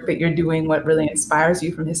of the work that you're doing, what really inspires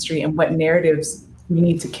you from history, and what narratives we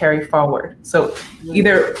need to carry forward. So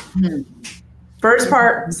either first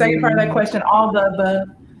part, second part of that question, all the above.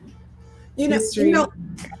 History,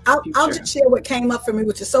 I'll just share what came up for me,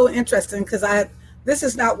 which is so interesting because this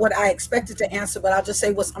is not what I expected to answer, but I'll just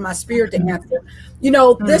say what's on my spirit to answer.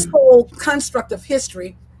 This whole construct of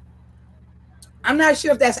history, I'm not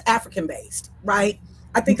sure if that's African based, right?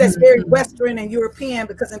 I think that's very Western and European,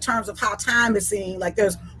 because in terms of how time is seen, like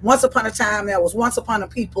there's once upon a time, there was once upon a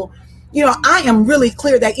people. I am really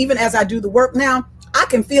clear that even as I do the work now, I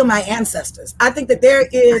can feel my ancestors. I think that there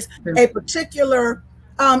is a particular,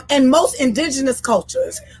 and most indigenous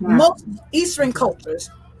cultures, most Eastern cultures,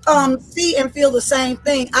 see and feel the same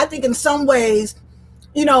thing. I think in some ways,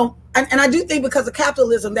 and I do think because of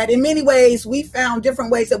capitalism that in many ways we found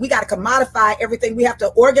different ways that we got to commodify everything. We have to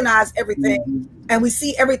organize everything, and we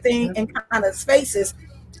see everything in kind of spaces.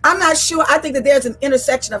 I'm not sure. I think that there's an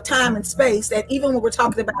intersection of time and space that even when we're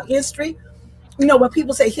talking about history, when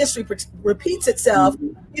people say history repeats itself,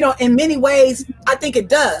 in many ways, I think it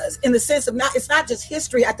does, in the sense of it's not just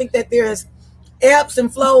history. I think that there's ebbs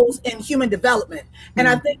and flows in human development. And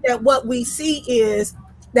I think that what we see is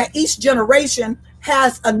that each generation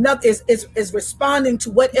has another is responding to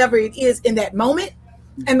whatever it is in that moment.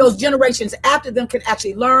 And those generations after them can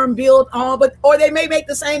actually learn, build on, or they may make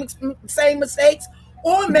the same mistakes,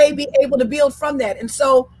 or may be able to build from that. And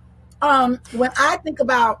so when I think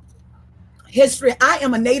about history, I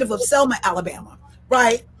am a native of Selma, Alabama,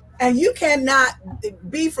 right? And you cannot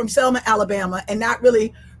be from Selma, Alabama, and not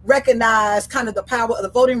really recognize kind of the power of the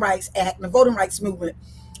Voting Rights Act and the voting rights movement.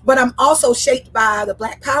 But I'm also shaped by the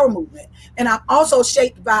Black Power movement. And I'm also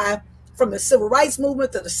shaped by, from the civil rights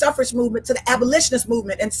movement to the suffrage movement to the abolitionist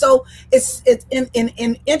movement. And so it's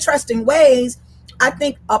in interesting ways, I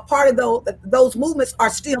think a part of those movements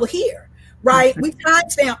are still here, right? We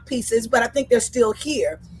timestamp pieces, but I think they're still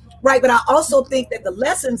here, right? But I also think that the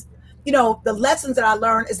lessons that I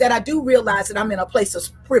learned is that I do realize that I'm in a place of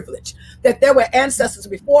privilege, that there were ancestors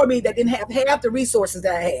before me that didn't have half the resources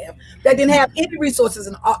that I have, that didn't have any resources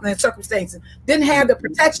and circumstances, didn't have the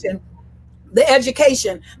protection, the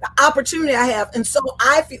education, the opportunity I have. And so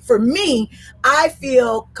I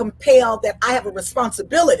feel compelled that I have a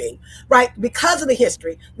responsibility, right? Because of the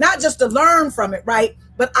history, not just to learn from it, right?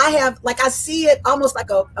 But I see it almost like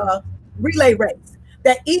a relay race,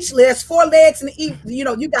 that each has 4 legs, and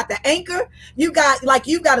you got the anchor, you got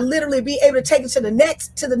to literally be able to take it to the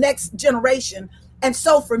next generation. And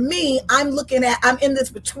so for me, I'm in this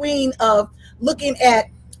between of looking at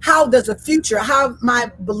how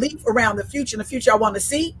my belief around the future and the future I want to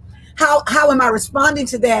see, how am I responding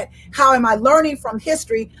to that? How am I learning from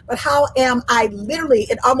history? But how am I literally,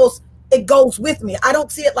 it goes with me. I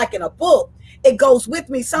don't see it like in a book. It goes with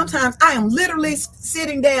me. Sometimes I am literally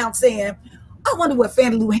sitting down saying, I wonder what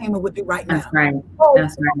Fannie Lou Hamer would do right now. That's right.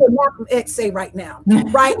 That's right. What Malcolm X say right now,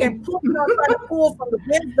 right? And try to pull from the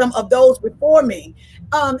wisdom of those before me.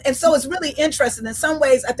 And so it's really interesting. In some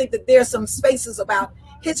ways, I think that there's some spaces about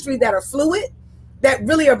history that are fluid, that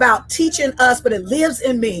really are about teaching us, but it lives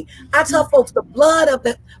in me. I tell folks the blood of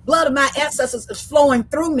my ancestors is flowing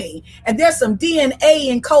through me, and there's some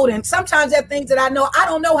DNA encoding. Sometimes there are things that I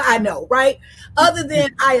don't know how I know, right? Other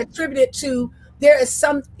than I attribute it to, there is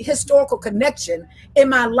some historical connection in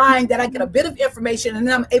my line that I get a bit of information, and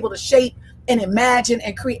then I'm able to shape and imagine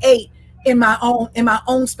and create in my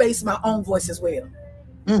own space, my own voice as well.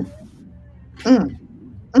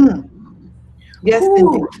 Yes.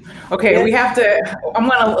 Okay, yes. We have to.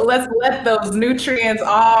 Let's let those nutrients,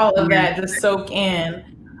 all of that, just soak in.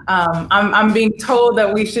 I'm being told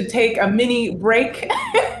that we should take a mini break.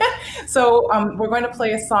 So we're going to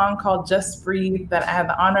play a song called Just Breathe that I had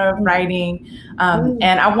the honor of writing. And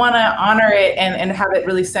I want to honor it and have it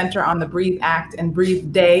really center on the Breathe Act and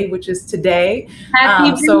Breathe Day, which is today.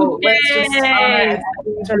 So let's just honor it.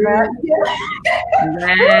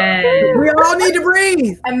 We all need to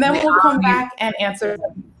breathe. And then we'll come back and answer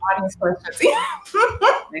audience questions.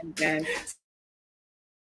 Okay.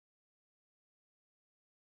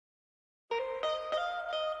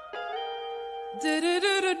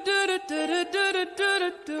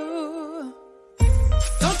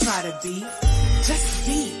 Don't try to be, just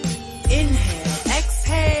be. Inhale,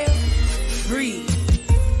 exhale, breathe.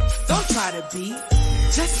 Don't try to be,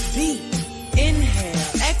 just be.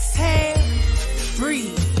 Inhale, exhale,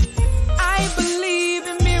 breathe. I believe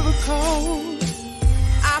in miracles.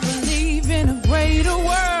 I believe in a greater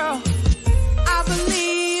world. I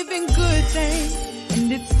believe in good things,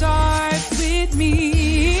 and it starts with me.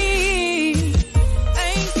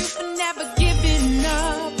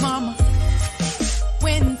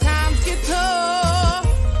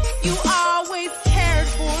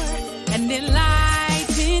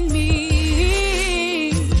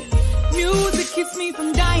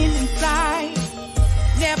 From dying inside,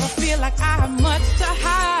 never feel like I have much to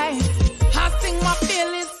hide. I sing my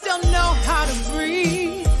feelings, still know how to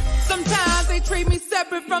breathe. Sometimes they treat me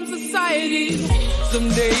separate from society. Some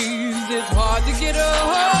days it's hard to get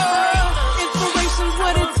up. Inspiration's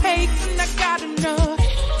what it takes, and I got enough.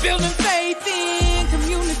 Building faith in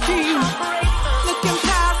community, looking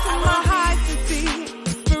past my highs to see.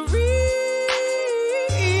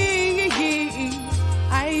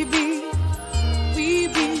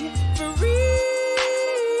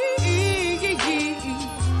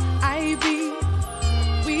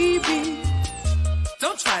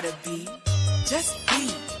 Try to be, just be.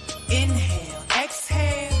 Inhale,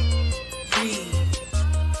 exhale, breathe.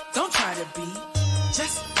 Don't try to be,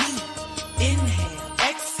 just be. Inhale,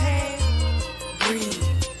 exhale, breathe.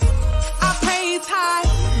 I praise high,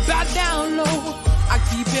 bow down low. I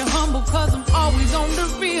keep it humble cause I'm always on the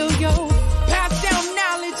real, yo. Pass down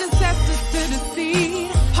knowledge, ancestors to the seed.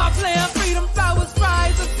 I plant freedom, flowers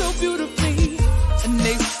rise up so beautifully. And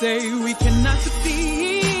they say we cannot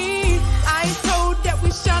succeed. I ain't told that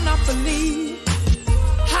we shall not believe.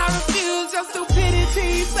 I refuse your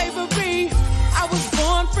stupidity, slavery. I was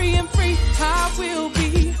born free and free, I will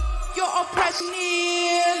be. Your oppression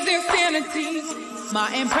is insanity.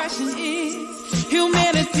 My impression is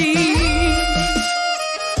humanity.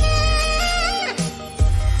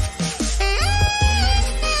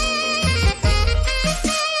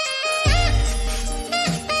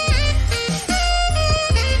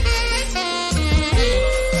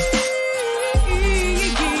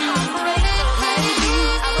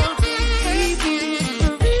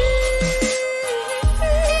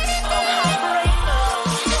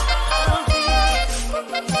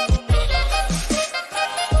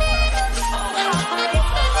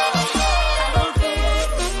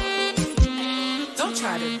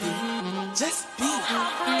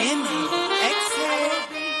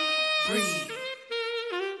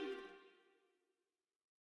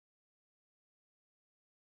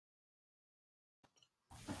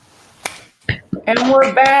 And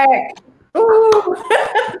we're back. Ooh.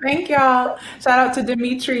 Thank y'all. Shout out to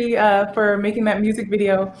Dimitri for making that music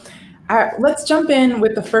video. Let's jump in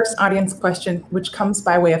with the first audience question, which comes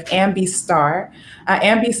by way of Ambi Star.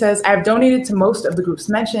 Ambi says, I've donated to most of the groups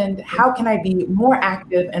mentioned. How can I be more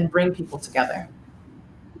active and bring people together?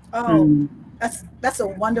 Oh, that's a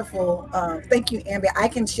wonderful, thank you, Amber. I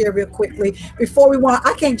can share real quickly. Before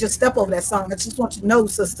I can't just step over that song. I just want you to know,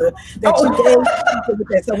 sister, that you gave with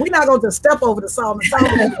that. So we're not going to just step over the song. The song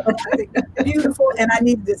is beautiful, and I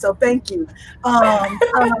needed it, so thank you.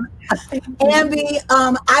 Ambi,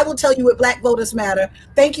 I will tell you with Black Voters Matter,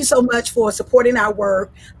 thank you so much for supporting our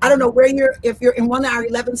work. I don't know if you're in one of our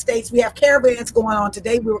 11 states, we have caravans going on.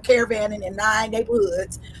 Today we were caravanning in 9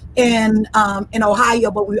 neighborhoods in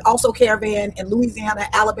Ohio, but we also caravan in Louisiana,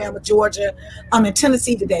 Alabama, Georgia, and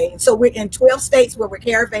Tennessee today. And so we're in 12 states where we're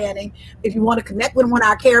caravanning. If you want to connect with one of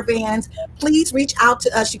our caravans, please reach out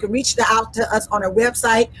to us. You can reach out to us on our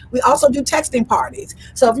website. We also do texting parties.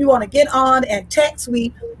 So if you want to get on and text,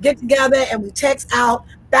 we get together and we text out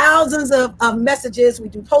thousands of messages. We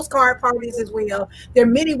do postcard parties as well. There are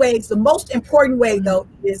many ways. The most important way, though,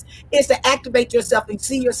 is to activate yourself and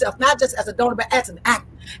see yourself not just as a donor, but as an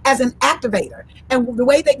activator. And the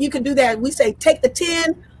way that you can do that, we say take the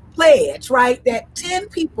 10 pledge, right? That 10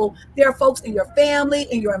 people, there are folks in your family,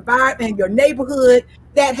 in your environment, in your neighborhood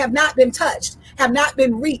that have not been touched, have not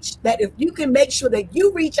been reached, that if you can make sure that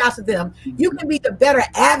you reach out to them, you can be the better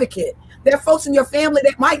advocate. There are folks in your family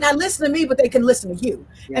that might not listen to me, but they can listen to you.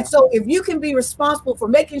 Yeah. And so if you can be responsible for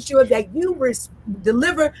making sure that you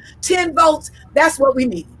deliver 10 votes, that's what we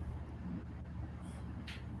need.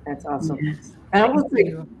 That's awesome. Yes. And I would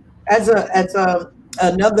think as a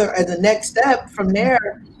next step from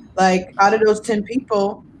there, like out of those 10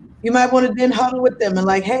 people, you might want to then huddle with them and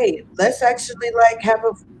like, hey, let's actually like have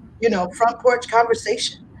a front porch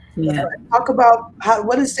conversation. Yeah. Talk about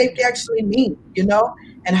what does safety actually mean,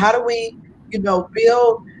 and how do we, build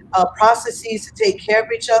processes to take care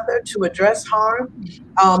of each other, to address harm.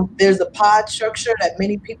 There's a pod structure that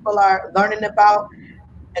many people are learning about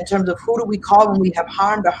in terms of who do we call when we have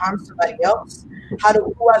harmed or harmed somebody else?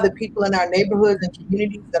 Who are the people in our neighborhoods and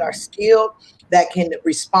communities that are skilled, that can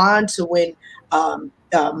respond to when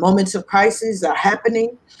moments of crisis are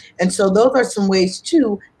happening? And so those are some ways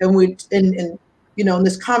too, and in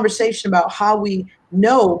this conversation about how we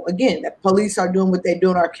know, again, that police are doing what they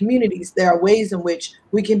do in our communities, there are ways in which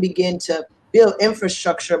we can begin to build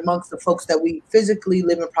infrastructure amongst the folks that we physically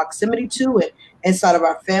live in proximity to and inside of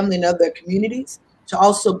our family and other communities to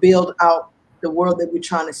also build out the world that we're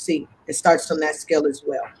trying to see. It starts on that scale as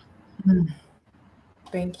well.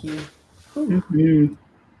 Thank you. Mm-hmm.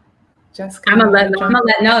 Jessica, I'm gonna let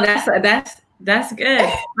no, that's good.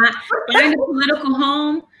 Find a political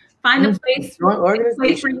home. Find a place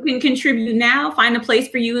where you can contribute now. Find a place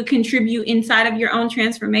for you to contribute inside of your own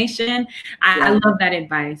transformation. I love that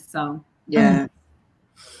advice. So yeah.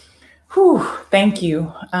 Whew, thank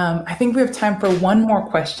you. I think we have time for one more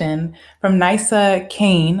question from Nisa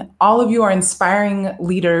Kane. All of you are inspiring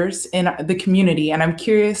leaders in the community, and I'm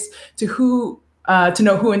curious to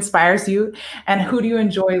know who inspires you and who do you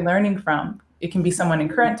enjoy learning from. It can be someone in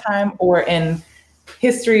current time or in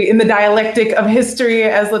history, in the dialectic of history,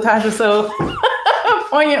 as LaTosha so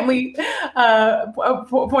poignantly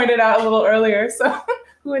pointed out a little earlier. So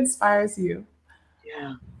who inspires you?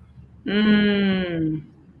 Yeah.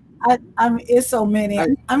 It's so many.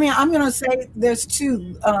 I'm going to say there's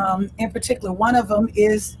two in particular. One of them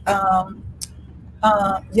is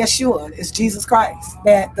Yeshua, is Jesus Christ.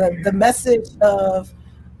 That the message of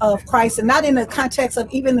Christ, and not in the context of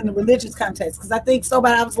even in the religious context, because I think so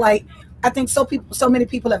many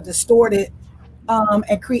people have distorted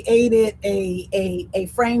and created a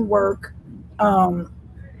framework,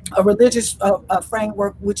 a religious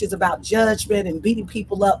framework, which is about judgment and beating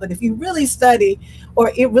people up. But if you really study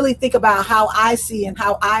or really think about how I see and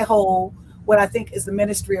how I hold what I think is the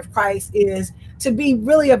ministry of Christ, is to be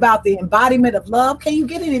really about the embodiment of love. Can you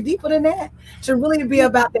get any deeper than that? To really be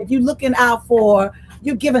about that, you looking out for,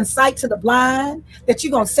 you're giving sight to the blind, that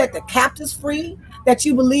you're going to set the captives free, that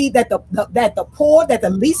you believe that the poor, that the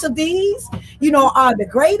least of these, are the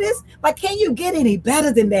greatest. Like, can you get any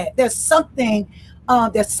better than that? There's something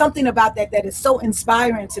about that is so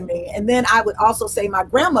inspiring to me. And then I would also say my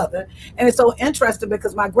grandmother, and it's so interesting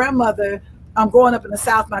because my grandmother, growing up in the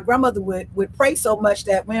South, my grandmother would pray so much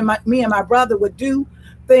that when me and my brother would do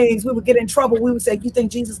things, we would get in trouble. We would say, "You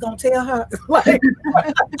think Jesus gonna tell her?" Like,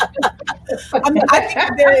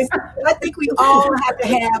 I think we all have to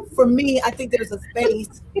have. For me, I think there's a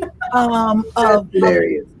space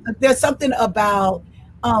there's something about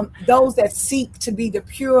those that seek to be the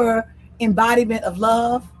pure embodiment of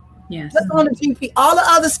love. Yes. Just on the GP. All the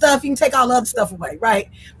other stuff, you can take all the other stuff away, right?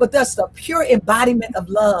 But that's the pure embodiment of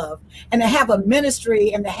love. And to have a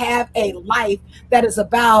ministry and to have a life that is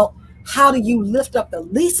about how do you lift up the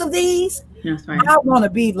least of these? That's right. I want to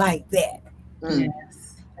be like that.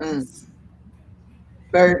 Yes.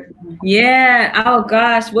 Byrd. Yeah. Oh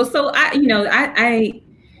gosh. Well, so I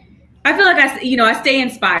feel like I stay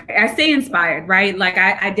inspired. I stay inspired, right? Like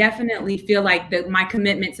I definitely feel like that my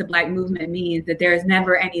commitment to Black movement means that there is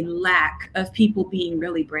never any lack of people being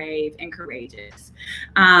really brave and courageous.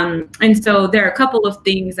 And so there are a couple of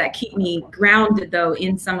things that keep me grounded though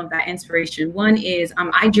in some of that inspiration. One is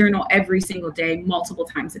I journal every single day, multiple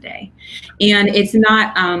times a day. And it's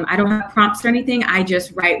not, I don't have prompts or anything. I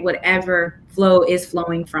just write whatever flow is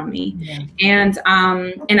flowing from me. Yeah. And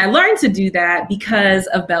I learned to do that because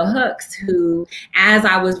of Bell Hooks, who, as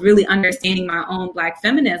I was really understanding my own Black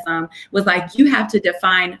feminism, was like, you have to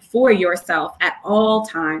define for yourself at all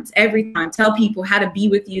times, every time. Tell people how to be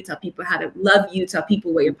with you, tell people how to love you, tell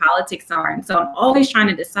people what your politics are. And so I'm always trying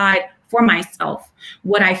to decide for myself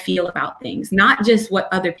what I feel about things, not just what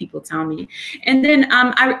other people tell me. And then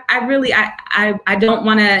I don't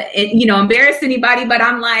want to embarrass anybody, but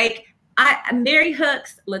I'm like, Mary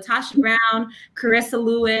Hooks, LaTosha Brown, Carissa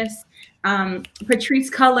Lewis,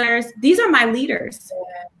 Patrice Cullors, these are my leaders.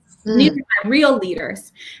 These are my real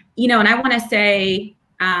leaders. And I want to say,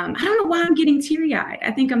 I don't know why I'm getting teary-eyed.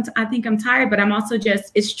 I think I'm tired, but I'm also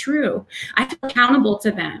it's true. I feel accountable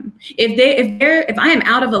to them. If I am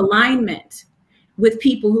out of alignment with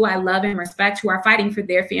people who I love and respect, who are fighting for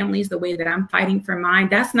their families the way that I'm fighting for mine,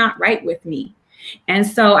 that's not right with me. And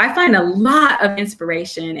so I find a lot of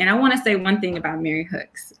inspiration. And I want to say one thing about Mary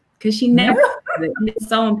Hooks, because she never does it. It's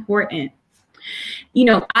so important.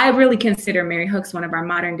 I really consider Mary Hooks one of our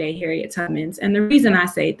modern day Harriet Tubmans. And the reason I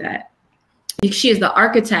say that, she is the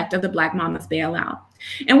architect of the Black Mamas bailout.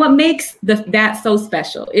 And what makes that so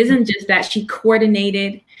special isn't just that she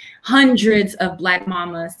coordinated hundreds of Black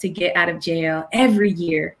mamas to get out of jail every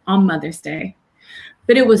year on Mother's Day,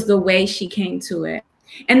 but it was the way she came to it.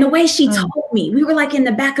 And the way she told me, we were like in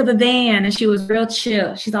the back of a van and she was real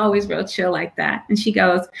chill. She's always real chill like that. And she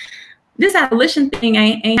goes, this abolition thing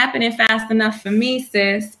ain't happening fast enough for me,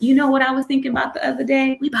 sis. You know what I was thinking about the other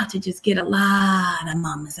day? We about to just get a lot of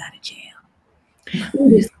mamas out of jail.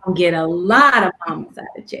 We just gonna get a lot of mamas out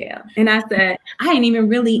of jail. And I said, I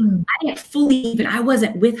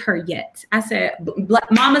wasn't with her yet. I said,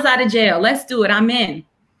 mamas out of jail, let's do it, I'm in.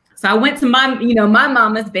 So I went to my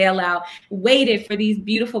mama's bailout, waited for these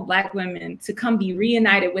beautiful Black women to come be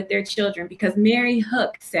reunited with their children because Mary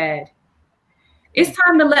Hook said, it's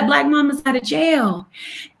time to let Black mamas out of jail.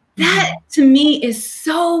 That to me is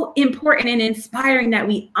so important and inspiring that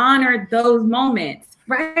we honor those moments,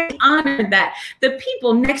 right? Honor that the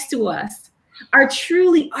people next to us are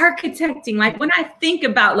truly architecting. Like when I think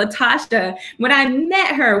about LaTosha, when I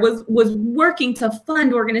met her, was working to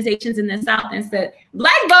fund organizations in the South and said,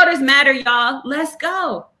 Black voters matter, y'all. Let's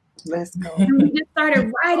go. Let's go. And we just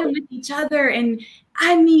started riding with each other. And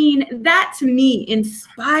I mean, that to me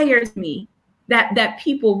inspires me that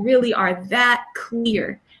people really are that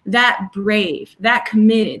clear, that brave, that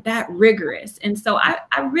committed, that rigorous. And so I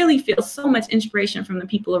really feel so much inspiration from the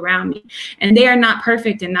people around me. And they are not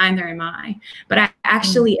perfect and neither am I. But I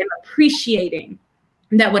actually am appreciating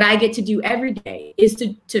that what I get to do every day is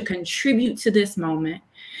to contribute to this moment,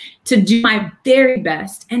 to do my very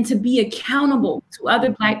best and to be accountable to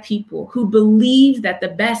other Black people who believe that the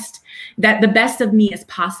best of me is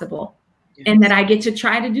possible. And that I get to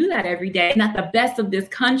try to do that every day, and that the best of this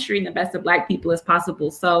country and the best of Black people is possible.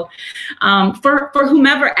 So for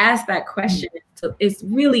whomever asked that question, it's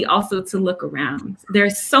really also to look around.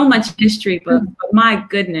 There's so much history, but my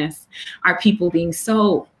goodness, are people being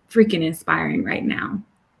so freaking inspiring right now.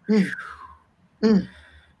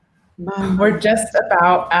 We're just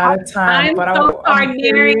about out of time. I'm so sorry,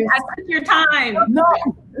 Mary. I took your time. No,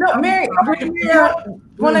 Mary,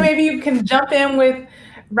 maybe you can jump in with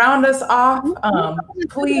round us off,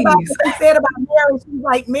 please. I said about Mary, she was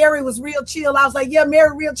like, Mary was real chill. I was like, yeah,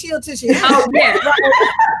 Mary real chill till she. Oh yeah.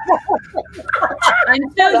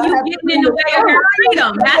 Until you get in the way of her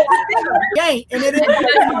freedom. That's the thing. And it is until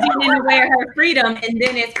you get in the way of her freedom, and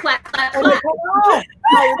then it's clap, clap, clap.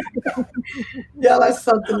 Y'all that's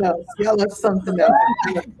something else.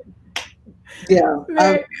 Yeah.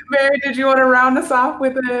 Mary, did you want to round us off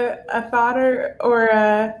with a thought or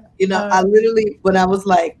a? I literally, when I was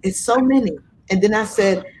like, it's so many. And then I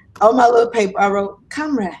said, on my little paper, I wrote,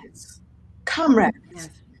 comrades. Yes.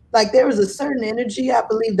 Like there is a certain energy, I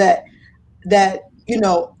believe that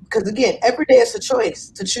because again, every day it's a choice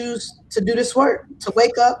to choose to do this work, to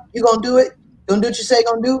wake up. You're going to do it. You're going to do what you say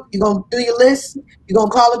you're going to do. You're going to do your list. You're going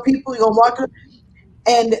to call the people. You're going to walk it.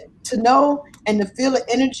 And to know and to feel the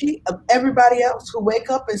energy of everybody else who wake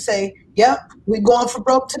up and say, yep, we're going for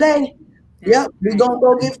broke today. Yep, we're going to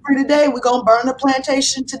go get free today. We're going to burn the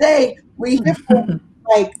plantation today. We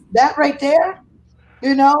like that right there,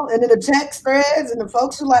 you know, and then the text threads and the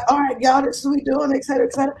folks who are like, all right, y'all, this is what we doing, et cetera,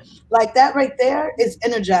 et cetera. Like that right there is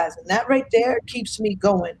energizing. That right there keeps me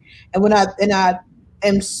going. And when I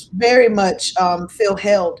am very much feel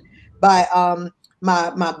held by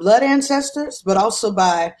my blood ancestors, but also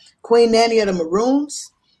by Queen Nanny of the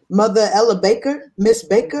Maroons, Mother Ella Baker, Miss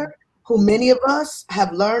Baker, who many of us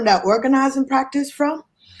have learned our organizing practice from.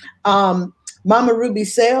 Mama Ruby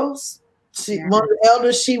Sales, one of the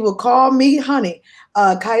elders, she will call me honey.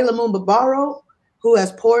 Kaila Mumbabaro, who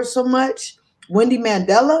has poured so much. Wendy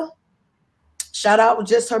Mandela, shout out, was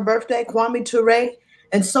just her birthday. Kwame Ture,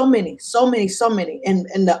 and so many. And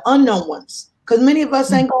the unknown ones. Because many of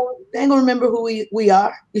us ain't gonna remember who we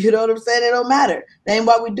are. You know what I'm saying? It don't matter. That ain't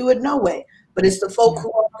why we do it no way. But it's the folk who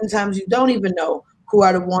oftentimes you don't even know who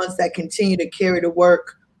are the ones that continue to carry the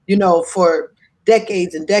work, you know, for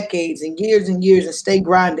decades and decades and years and stay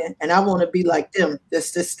grinding. And I want to be like them,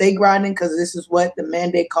 just to stay grinding, because this is what the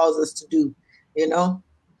mandate calls us to do, you know?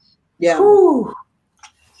 Yeah. Whew.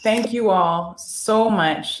 Thank you all so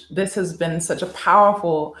much. This has been such a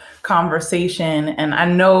powerful conversation, and I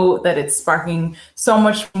know that it's sparking so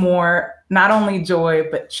much more, not only joy,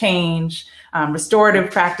 but change, restorative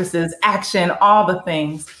practices, action, all the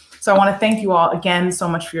things. So I want to thank you all again so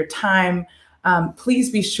much for your time.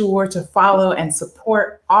 Please be sure to follow and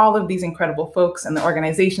support all of these incredible folks and the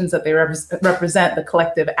organizations that they represent, the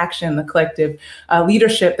collective action, the collective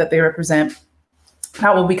leadership that they represent.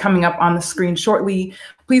 That will be coming up on the screen shortly.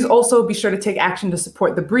 Please also be sure to take action to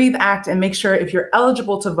support the Breathe Act, and make sure if you're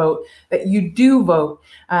eligible to vote, that you do vote,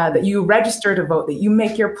 that you register to vote, that you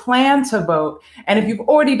make your plan to vote. And if you've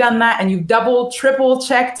already done that and you've double, triple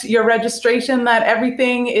checked your registration, that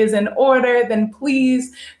everything is in order, then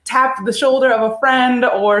please tap the shoulder of a friend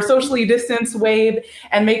or socially distance wave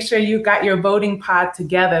and make sure you've got your voting pod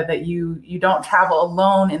together, that you don't travel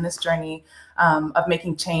alone in this journey of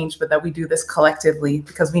making change, but that we do this collectively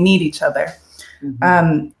because we need each other.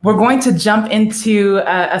 We're going to jump into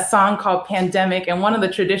a song called Pandemic. And one of the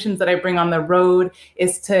traditions that I bring on the road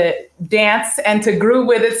is to dance and to groove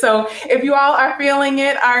with it. So if you all are feeling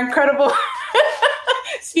it, our incredible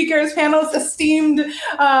speakers, panels, esteemed,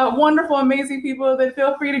 wonderful, amazing people, then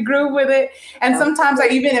feel free to groove with it. And sometimes I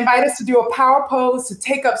even invite us to do a power pose, to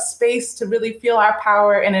take up space, to really feel our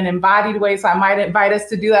power in an embodied way. So I might invite us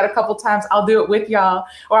to do that a couple times. I'll do it with y'all,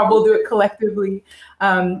 or we'll do it collectively.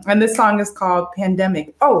 And this song is called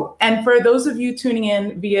Pandemic. Oh, and for those of you tuning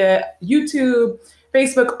in via YouTube,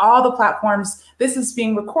 Facebook, all the platforms, this is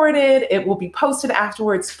being recorded. It will be posted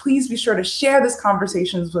afterwards. Please be sure to share this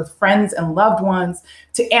conversations with friends and loved ones,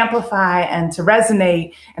 to amplify and to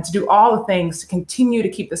resonate and to do all the things to continue to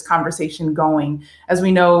keep this conversation going. As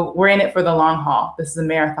we know, we're in it for the long haul. This is a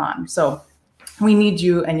marathon. So we need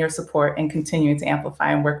you and your support and continuing to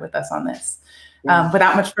amplify and work with us on this.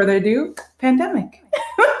 Without much further ado, Pandemic.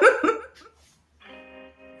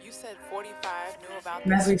 You said 45 knew about.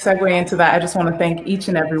 And as we segue into that, I just want to thank each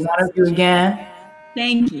and every one of you again.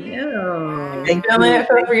 Thank you. Thank you.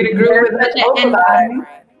 Feel free to group with us.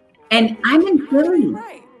 And I'm in Philly.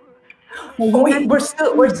 Right. Oh, wait, we're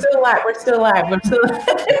still live.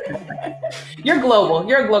 You're global.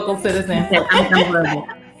 You're a global citizen. I'm global.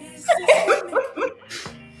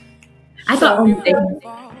 I thought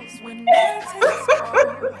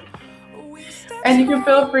And you can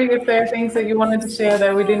feel free if there are things that you wanted to share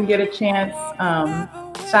that we didn't get a chance,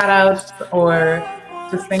 shout outs or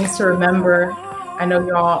just things to remember. I know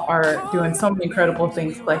y'all are doing so many incredible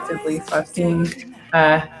things collectively, so I've seen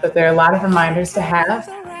that there are a lot of reminders to have.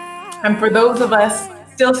 And for those of us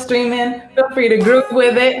still streaming, feel free to group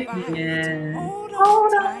with it. Yeah.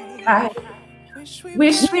 Hold on tight.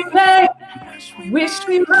 Wish we might.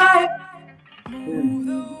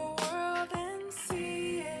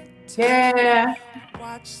 Yeah.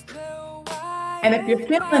 And if you're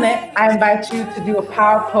feeling it, I invite you to do a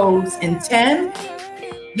power pose in 10.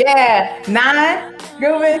 Yeah. 9.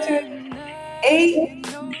 Go into it. 8.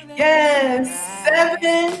 Yes.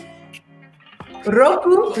 7.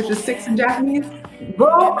 Roku, which is 6 in Japanese.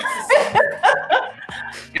 Go.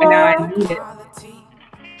 4. I need it.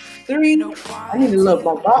 3. I need a little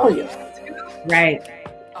more volume. Right.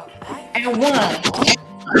 And 1.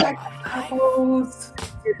 Pose.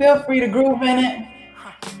 Feel free to groove in it.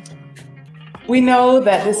 We know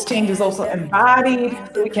that this change is also embodied,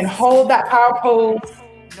 so we can hold that power pose,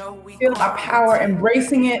 feel our power,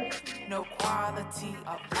 embracing it.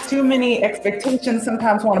 Too many expectations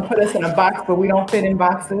sometimes want to put us in a box, but we don't fit in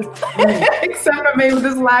boxes, except for maybe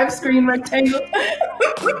this live screen rectangle.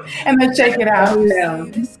 And then check it out.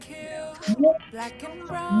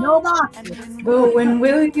 No boxes. But when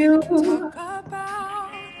will you?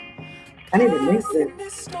 I need to link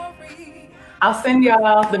this. I'll send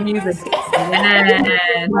y'all the music. Yes,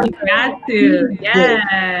 you got to. Yes.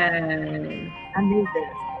 I need this.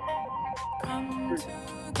 Come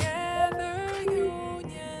together,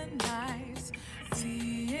 unionize,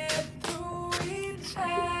 see it through each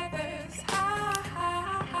other's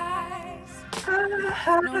highs. No need to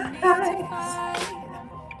fight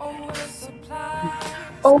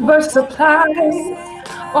Oversupply,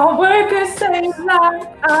 while workers save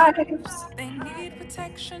lives. They need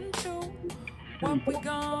protection too. What we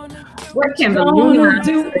gonna do? What can you believe gonna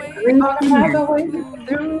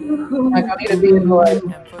do? Like, I need to be in like,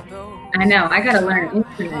 I know. I gotta learn an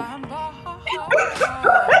instrument.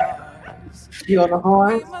 you on the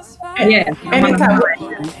horn? Yeah. Anytime.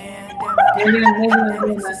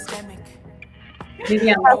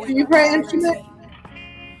 Maybe How do you play instrument?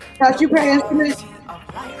 How do you play instrument?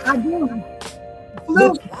 I do.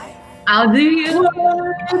 Flute. I'll do you.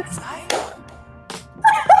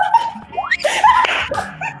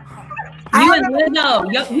 You and Lizzo.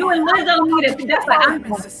 You and Lizzo need it. That's what I'm.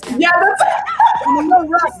 Yeah, that's I'm a little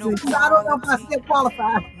rusty, so I don't know if I still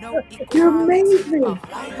qualify. You're amazing.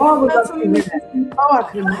 Oh, that's amazing. Oh, I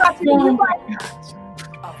couldn't.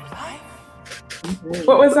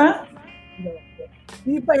 What was that?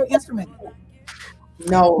 Do you play an instrument?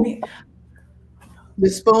 No. The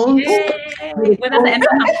spoon? Yes.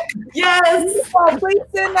 Oh, please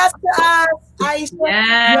send that to us, Aisha.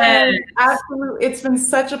 Yes, absolutely. It's been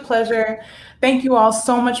such a pleasure. Thank you all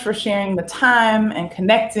so much for sharing the time and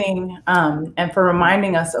connecting, and for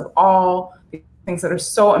reminding us of all the things that are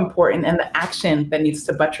so important and the action that needs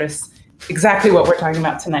to buttress exactly what we're talking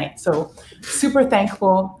about tonight. So super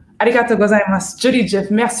thankful. Arigatou gozaimasu. Judy Jiff,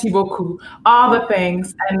 merci beaucoup. All the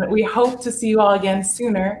things. And we hope to see you all again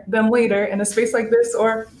sooner than later in a space like this,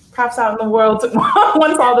 or perhaps out in the world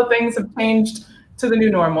once all the things have changed to the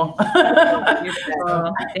new normal.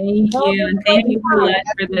 Thank you. And thank you for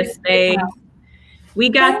this space. We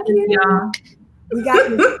got this, y'all. We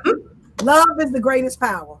got this. Love is the greatest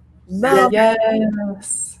power. Love.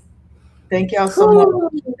 Yes. Thank y'all so much.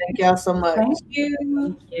 Thank y'all so much. Thank you.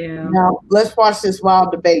 Thank you. Now, let's watch this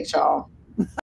wild debate, y'all.